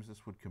what games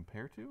this would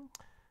compare to?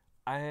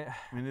 I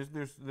mean,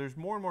 there's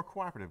more and more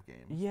cooperative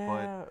games.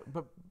 Yeah,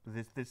 but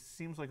this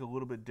seems like a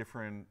little bit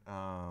different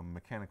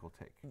mechanical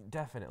take.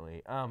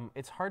 Definitely.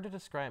 It's hard to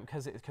describe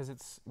because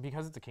it's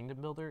a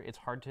kingdom builder. It's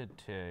hard to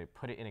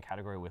put it in a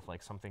category with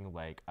like something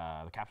like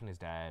The Captain is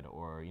Dead,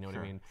 or you know what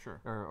I mean? Sure.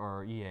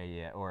 Or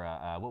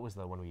what was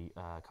the one we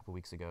a couple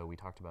weeks ago we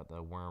talked about,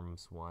 the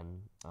Worms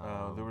one?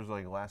 There was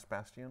like Last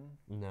Bastion.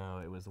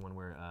 No, it was the one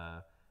where.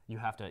 You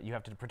have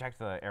to protect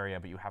the area,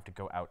 but you have to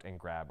go out and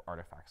grab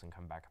artifacts and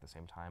come back at the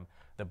same time.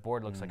 The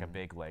board looks like a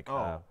big like.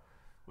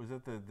 Was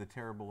that the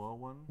Terra Below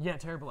one? Yeah,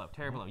 Terra Below.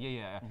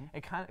 Yeah.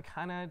 It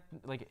kind of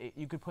like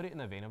you could put it in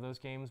the vein of those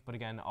games, but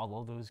again,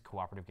 all of those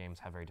cooperative games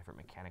have very different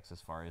mechanics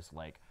as far as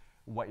like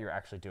what you're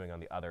actually doing on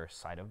the other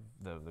side of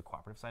the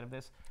cooperative side of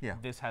this. Yeah.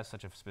 This has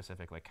such a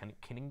specific like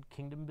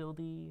kingdom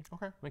building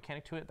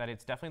mechanic to it that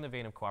it's definitely in the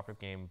vein of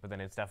cooperative game, but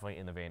then it's definitely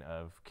in the vein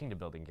of kingdom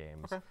building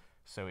games. Okay.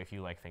 So if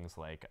you like things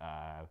like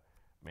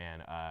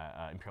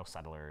Imperial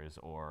Settlers,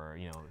 or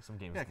some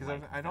games. Yeah,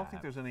 because I don't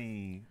think there's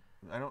any.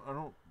 I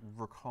don't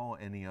recall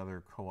any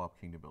other co-op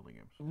kingdom building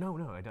games. No,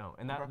 I don't.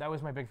 And that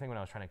was my big thing when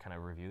I was trying to kind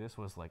of review this,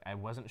 was like I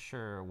wasn't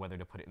sure whether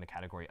to put it in the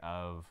category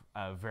of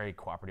very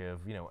cooperative,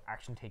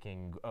 action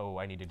taking. Oh,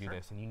 I need to do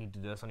this, and you need to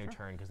do this on your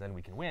turn because then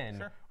we can win.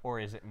 Sure. Or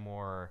is it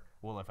more,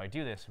 well, if I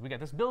do this, we get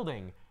this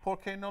building.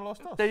 Porque no los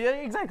dos. Yeah,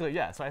 exactly.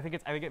 Yeah. So I think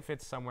it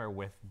fits somewhere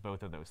with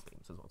both of those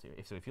themes as well too.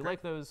 So if you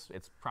like those,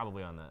 it's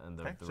probably on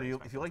the right so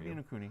if you like Ni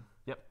no Kuni,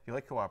 yep. If you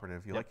like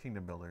cooperative, you like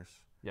kingdom builders,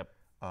 yep.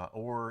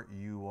 Or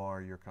you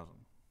are your cousin.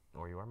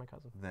 Or you are my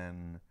cousin.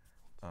 Then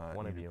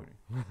one of you.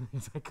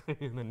 Exactly.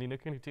 And then Ni no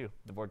Kuni 2,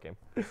 the board game.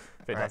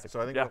 Fantastic. Right,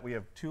 so I think we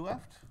have 2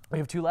 left. We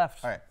have 2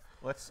 left. All right.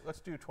 Let's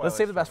do Twilight. Let's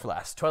save the best for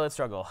last. Twilight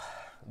Struggle.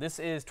 This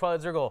is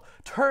Twilight Struggle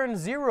Turn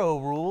 0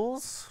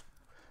 rules.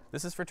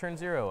 This is for Turn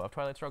 0 of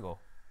Twilight Struggle.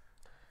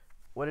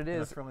 What it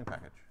is? A thrilling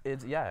package.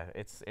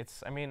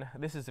 It's. I mean,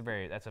 that's a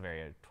very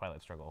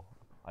Twilight Struggle.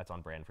 That's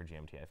on brand for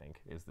GMT, I think,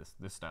 is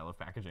this style of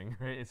packaging,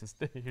 right? It's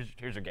just,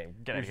 here's your game.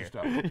 Get out of here.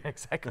 Stuff. Yeah,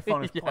 exactly. The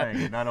fun is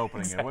playing it, not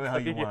opening it. What the hell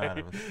you want out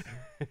of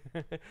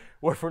it?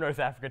 War for North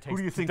Africa takes Who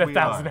do you think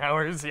 1,000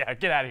 hours. Yeah,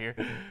 get out of here.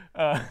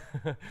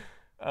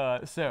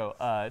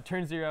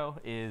 Turn 0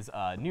 is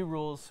new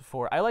rules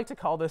for, I like to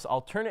call this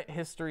alternate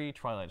history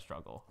Twilight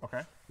Struggle.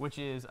 Okay. Which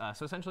is,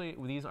 so essentially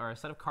these are a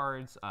set of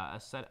cards, a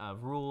set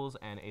of rules,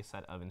 and a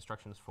set of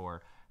instructions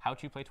for how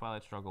to play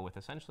Twilight Struggle with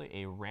essentially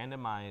a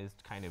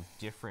randomized kind of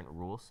different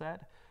rule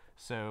set.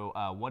 So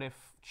what if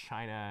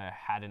China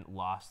hadn't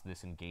lost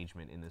this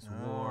engagement in this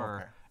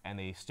war, and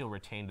they still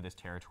retained this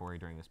territory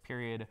during this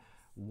period?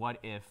 What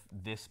if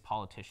this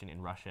politician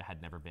in Russia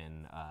had never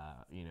been,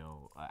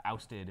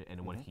 ousted,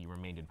 and what if he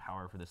remained in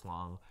power for this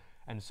long?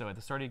 And so at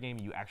the start of the game,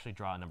 you actually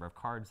draw a number of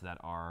cards that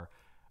are,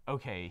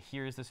 okay,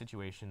 here's the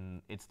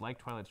situation. It's like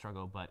Twilight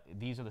Struggle, but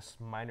these are the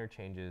minor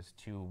changes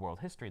to world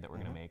history that we're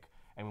going to make,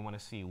 and we want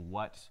to see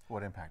what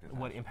impact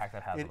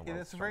that has on the world.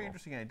 It's a very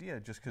interesting idea,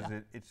 just because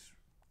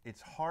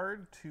it's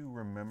hard to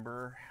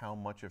remember how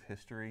much of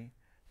history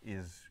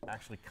is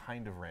actually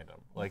kind of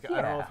random. Like,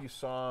 I don't know if you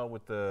saw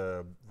with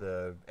the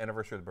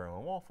anniversary of the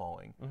Berlin Wall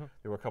falling,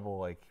 there were a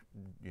couple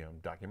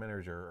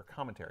documentaries or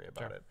commentary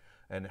about it,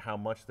 and how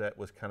much that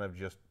was kind of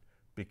just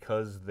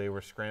because they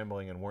were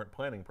scrambling and weren't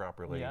planning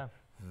properly. Yeah.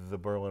 The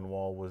Berlin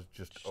Wall was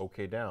just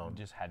down.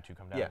 Just had to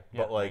come down. Yeah,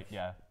 but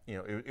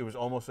it was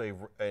almost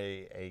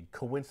a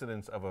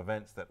coincidence of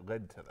events that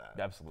led to that.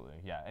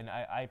 Absolutely, yeah. And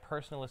I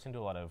personally listen to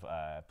a lot of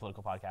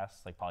political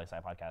podcasts, like poli-sci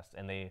podcasts,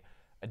 and they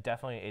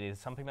definitely, it is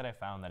something that I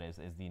found that is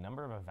the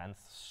number of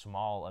events,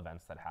 small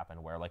events that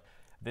happen where, like,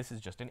 this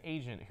is just an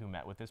agent who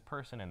met with this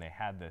person, and they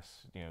had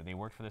this, they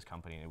worked for this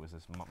company, and it was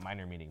this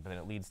minor meeting, but then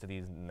it leads to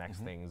these next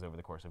things over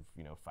the course of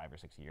 5 or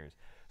 6 years.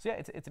 So yeah,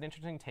 it's an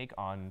interesting take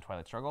on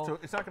Twilight Struggle. So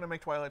it's not going to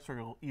make Twilight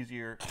Struggle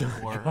easier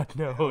or God,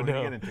 no. to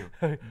get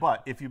into.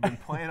 But if you've been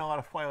playing a lot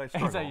of Twilight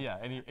Struggle, yeah,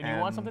 and you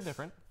want something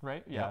different,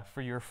 right? Yeah,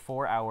 for your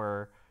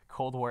 4-hour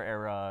Cold War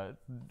era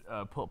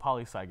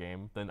poli-sci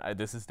game, then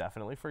this is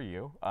definitely for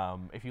you.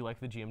 If you like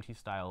the GMT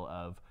style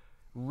of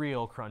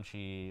real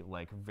crunchy,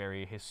 like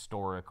very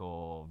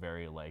historical,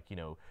 very like,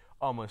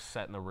 almost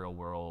set in the real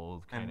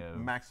world kind of.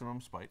 Maximum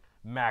spite.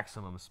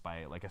 Maximum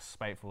spite, like as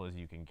spiteful as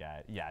you can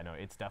get. Yeah, no,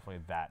 it's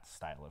definitely that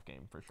style of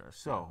game for sure.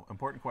 So,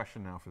 important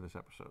question now for this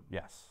episode.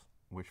 Yes.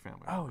 Which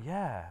family? Oh,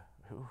 yeah.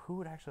 Who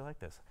would actually like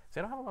this? See,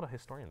 I don't have a lot of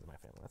historians in my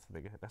family. That's the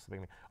big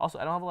thing. Also,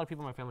 I don't have a lot of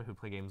people in my family who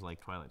play games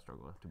like Twilight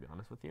Struggle, to be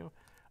honest with you.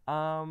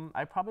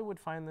 I probably would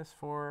find this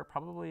for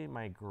probably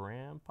my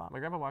grandpa. My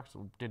grandpa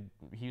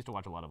he used to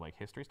watch a lot of like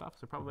history stuff,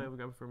 so probably I would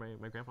go for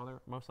my grandfather,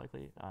 most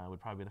likely.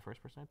 Would probably be the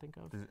first person I think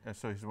of.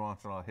 So he's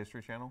watching a lot of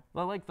History Channel?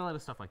 Well, like a lot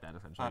of stuff like that,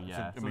 essentially,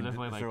 yeah. Is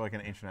there like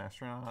an ancient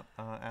astronaut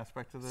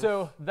aspect to this?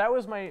 So that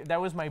was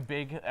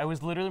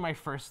literally my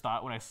first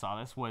thought when I saw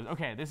this was,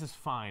 okay, this is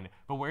fine,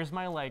 but where's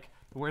my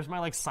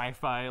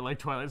sci-fi like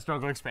Twilight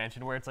Struggle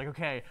expansion where it's like,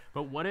 okay,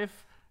 but what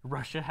if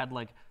Russia had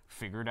like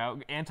figured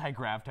out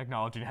anti-grav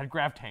technology and had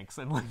grav tanks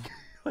and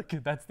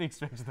like that's the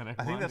expansion that I want.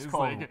 I think that's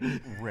called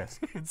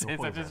Risk. It's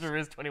just a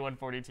Risk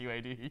 2142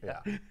 AD. Yeah.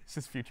 It's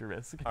just future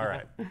Risk. All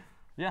right.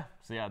 Yeah.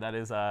 So yeah, that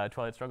is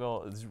Twilight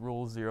Struggle.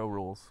 Rules, 0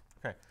 rules.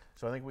 Okay.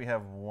 So I think we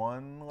have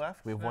one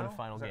left. We have one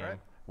final game. Right?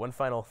 One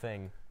final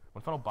thing.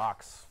 One final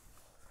box.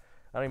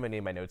 I don't even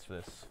need my notes for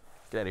this.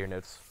 Get out of here,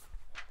 notes.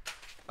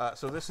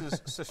 So this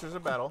is Sisters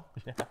of Battle.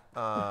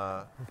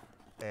 Yeah.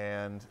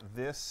 And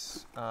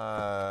this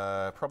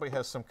probably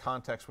has some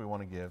context we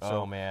want to give.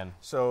 Oh, man.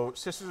 So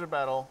Sisters of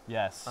Battle.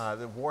 Yes.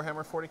 The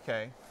Warhammer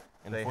 40K.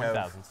 In the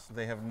 40,000s.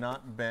 They have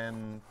not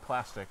been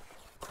plastic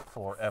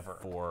forever.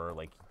 For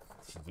like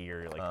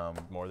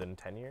more than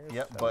 10 years?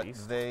 Yep, but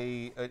least.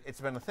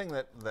 It's been a thing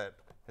that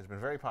has been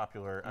very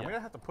popular. I'm going to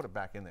have to put it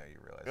back in there, you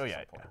realize. Oh,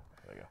 yeah.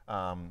 There you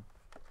go.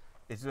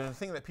 It's been a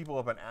thing that people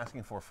have been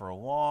asking for a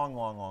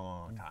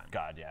long time.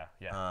 God,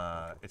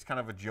 yeah. It's kind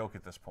of a joke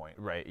at this point.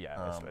 Right,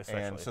 yeah.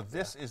 And so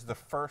this is the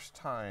first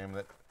time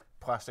that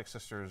Plastic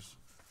Sisters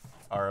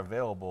are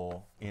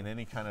available in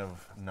any kind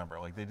of number.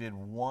 Like they did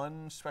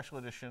one special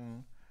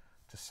edition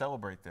to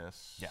celebrate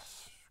this.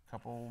 Yes. A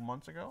couple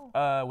months ago?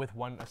 With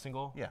a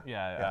single? Yeah.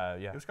 Yeah.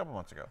 It was a couple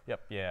months ago.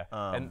 Yep, yeah.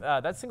 And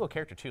that single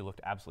character, too, looked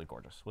absolutely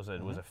gorgeous. Was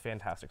a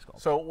fantastic sculpt.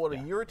 So, a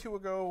year or two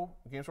ago,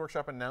 Games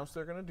Workshop announced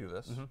they're going to do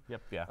this.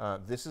 Yep, yeah.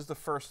 This is the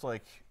first,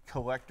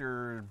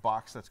 collector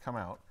box that's come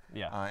out.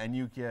 Yeah. And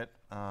you get,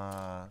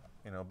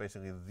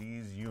 basically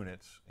these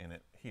units in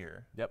it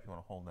here. Yep. If you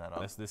want to hold that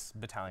up. This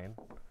battalion,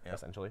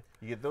 essentially.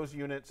 You get those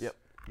units. Yep.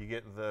 You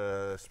get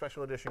the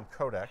special edition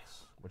codex,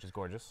 which is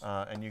gorgeous,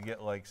 and you get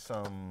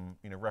some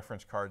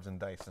reference cards and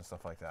dice and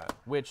stuff like that.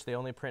 Which they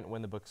only print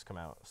when the books come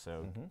out,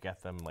 so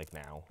get them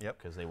now. Yep.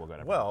 Because they will go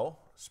to. Well,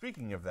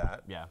 speaking of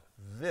that, yeah,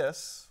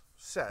 this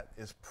set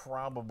is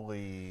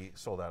probably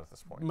sold out at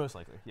this point. Most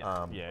likely,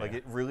 yeah.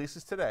 It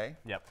releases today.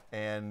 Yep.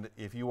 And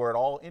if you are at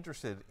all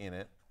interested in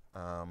it,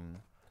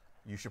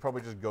 you should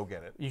probably just go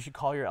get it. You should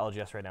call your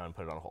LGS right now and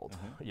put it on hold.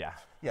 Yeah.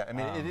 Yeah, I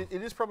mean,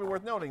 it is probably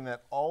worth noting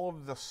that all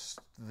of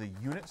the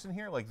units in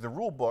here, like the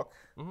rule book,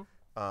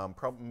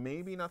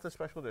 maybe not the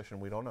special edition,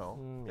 we don't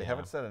know. They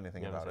haven't said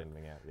anything about it.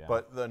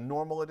 But the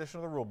normal edition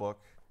of the rule book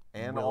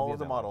and all of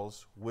the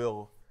models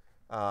will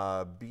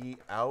be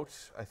out.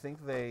 I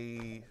think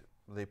they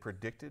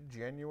predicted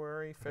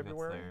January,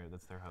 February.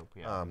 That's their hope,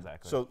 yeah,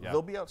 exactly. So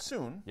they'll be out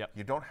soon. Yep.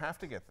 You don't have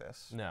to get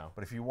this. No.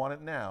 But if you want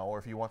it now, or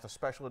if you want the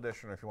special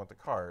edition, or if you want the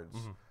cards,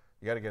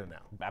 you got to get it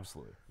now.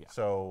 Absolutely, yeah.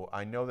 So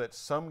I know that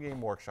some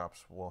game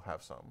workshops will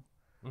have some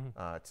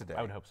today.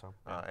 I would hope so.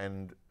 Yeah.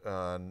 And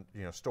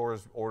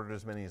stores ordered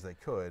as many as they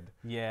could.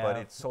 Yeah. But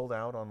it's sold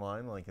out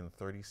online in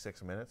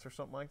 36 minutes or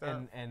something like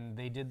that. And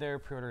they did their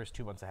pre-orders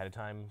 2 months ahead of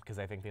time because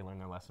I think they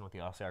learned their lesson with the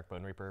Ossiarch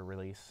Bone Reaper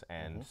release,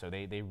 and so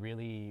they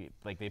really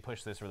they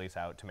pushed this release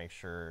out to make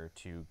sure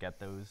to get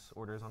those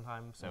orders on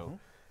time. So.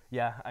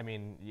 Yeah, I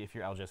mean, if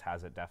your LGS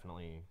has it,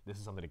 definitely, this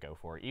is something to go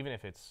for, even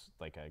if it's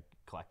like a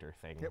collector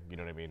thing. Yep. You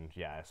know what I mean?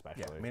 Yeah,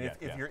 especially. Yeah. I mean,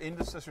 if you're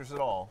into Sisters at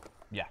all,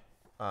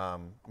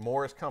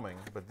 more is coming,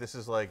 but this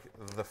is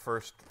the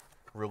first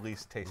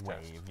release taste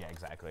test. Yeah,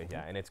 exactly.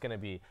 Yeah, and it's going to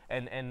be,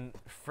 and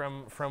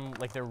from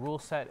their rule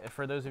set,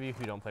 for those of you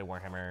who don't play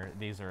Warhammer,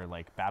 these are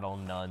battle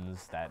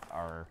nuns that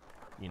are,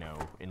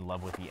 in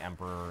love with the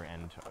Emperor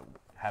and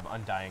have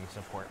undying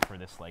support for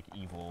this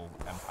evil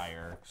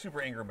empire. Super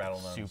angry battle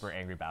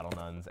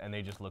nuns. And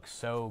they just look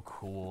so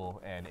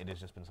cool, and it has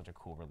just been such a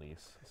cool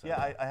release. So.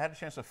 Yeah, I had a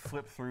chance to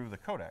flip through the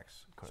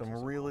codex. Some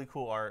really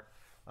cool art.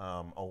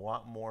 A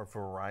lot more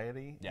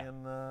variety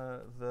in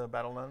the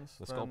Battle Nuns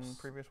than sculpts,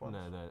 previous ones.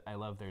 I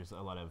love there's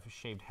a lot of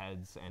shaved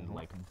heads and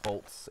like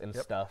bolts and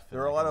stuff.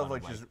 There are a lot of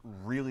like just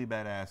really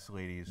badass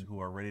ladies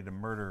who are ready to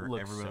murder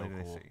everybody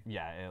they see.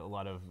 Yeah, a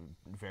lot of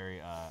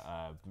very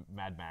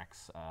Mad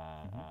Max.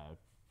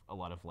 A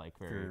lot of like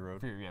very Fury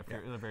Road.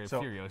 Very so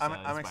furious.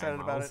 I'm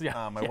excited about it.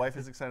 Yeah. My wife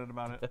is excited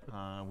about it.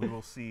 We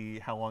will see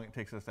how long it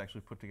takes us to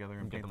actually put together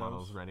and get paint the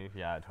models those. ready.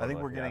 Yeah, totally. I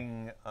think we're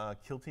getting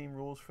Kill Team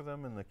rules for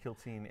them in the Kill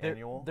Team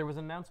annual. There was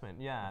an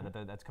announcement,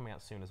 that's coming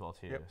out soon as well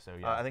too. Yep. So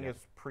yeah, I think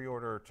it's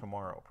pre-order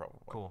tomorrow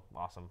probably. Cool,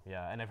 awesome.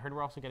 Yeah, and I've heard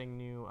we're also getting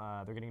new.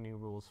 They're getting new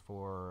rules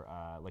for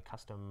like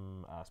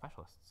custom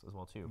specialists as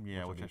well too.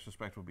 Yeah, which I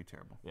suspect will be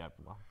terrible. Yeah,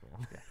 well,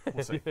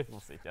 we'll see. We'll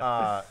see.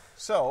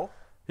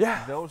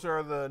 Yeah. Those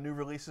are the new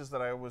releases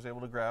that I was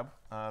able to grab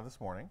this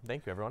morning.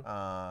 Thank you, everyone.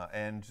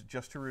 And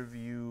just to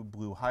review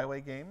Blue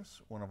Highway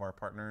Games, one of our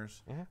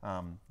partners,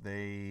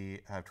 they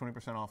have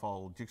 20% off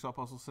all jigsaw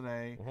puzzles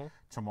today.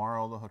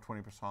 Tomorrow they'll have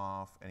 20%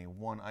 off any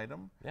one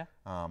item. Yeah.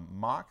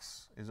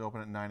 Mox is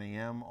open at 9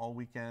 a.m. all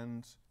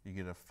weekend. You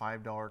get a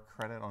 $5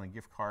 credit on a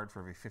gift card for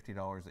every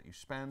 $50 that you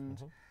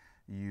spend.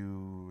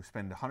 You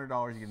spend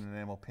 $100, you get an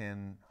enamel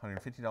pin,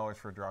 $150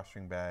 for a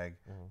drawstring bag,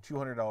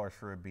 $200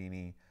 for a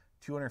beanie,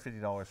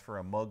 $250 for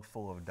a mug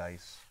full of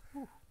dice.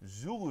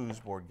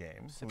 Zulu's board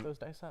game. Sip those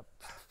dice up.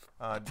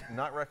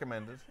 Not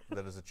recommended.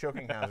 That is a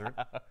choking hazard.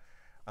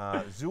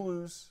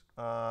 Zulu's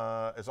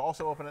is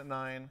also open at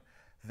 9.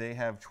 They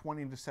have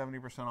 20 to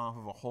 70% off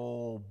of a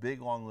whole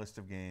big long list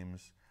of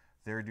games.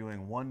 They're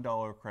doing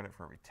 $1 credit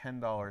for every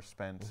 $10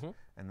 spent,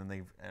 and then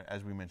they've,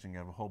 as we mentioned,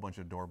 have a whole bunch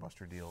of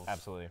doorbuster deals.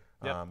 Absolutely.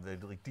 They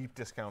do like deep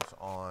discounts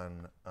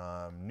on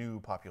new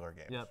popular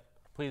games. Yep.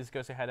 Please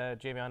go say hi to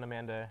Javion,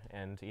 Amanda,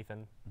 and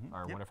Ethan,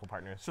 our wonderful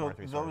partners. So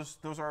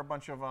those are a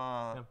bunch of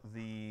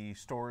the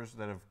stores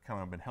that have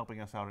kind of been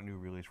helping us out at New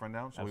Release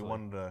Rundown. So we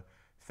wanted to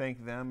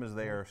thank them as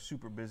they are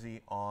super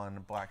busy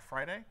on Black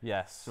Friday.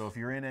 Yes. So if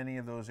you're in any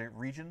of those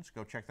regions,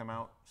 go check them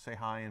out, say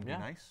hi, and be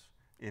nice.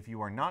 If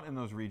you are not in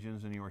those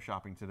regions and you are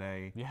shopping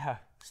today,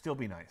 still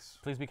be nice.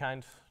 Please be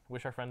kind.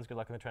 Wish our friends good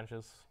luck in the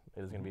trenches.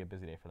 It is going to be a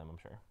busy day for them, I'm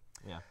sure.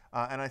 Yeah.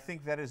 And I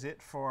think that is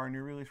it for our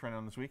New Release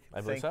Rundown this week.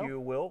 Thank you,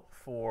 Will,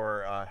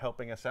 for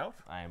helping us out.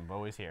 I am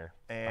always here.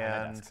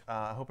 And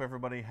I hope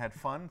everybody had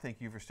fun. Thank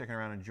you for sticking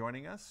around and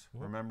joining us.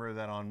 Remember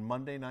that on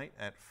Monday night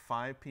at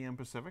 5 p.m.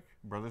 Pacific,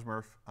 Brothers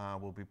Murph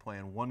will be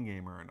playing one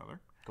game or another.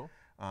 Cool.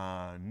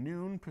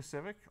 Noon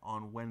Pacific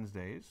on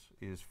Wednesdays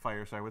is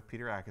Fireside with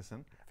Peter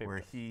Atkinson, where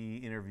he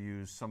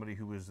interviews somebody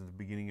who was at the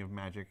beginning of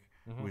Magic,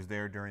 who was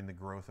there during the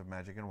growth of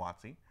Magic and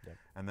WotC.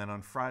 And then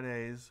on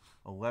Fridays,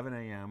 11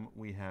 a.m.,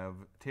 we have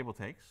Table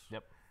Takes,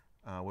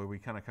 where we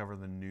kind of cover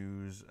the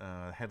news,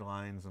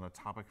 headlines, and a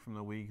topic from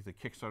the week, the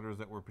Kickstarters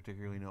that were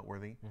particularly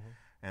noteworthy.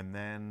 And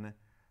then,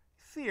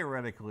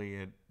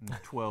 theoretically, at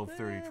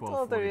 12:30,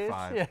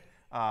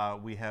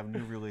 12:45, we have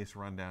New Release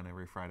Rundown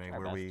every Friday,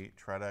 where we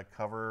try to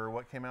cover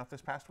what came out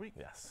this past week.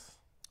 Yes.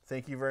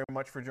 Thank you very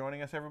much for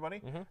joining us,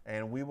 everybody.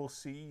 And we will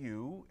see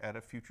you at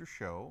a future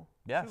show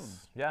soon.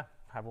 Yeah.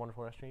 Have a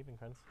wonderful rest of your evening,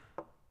 friends.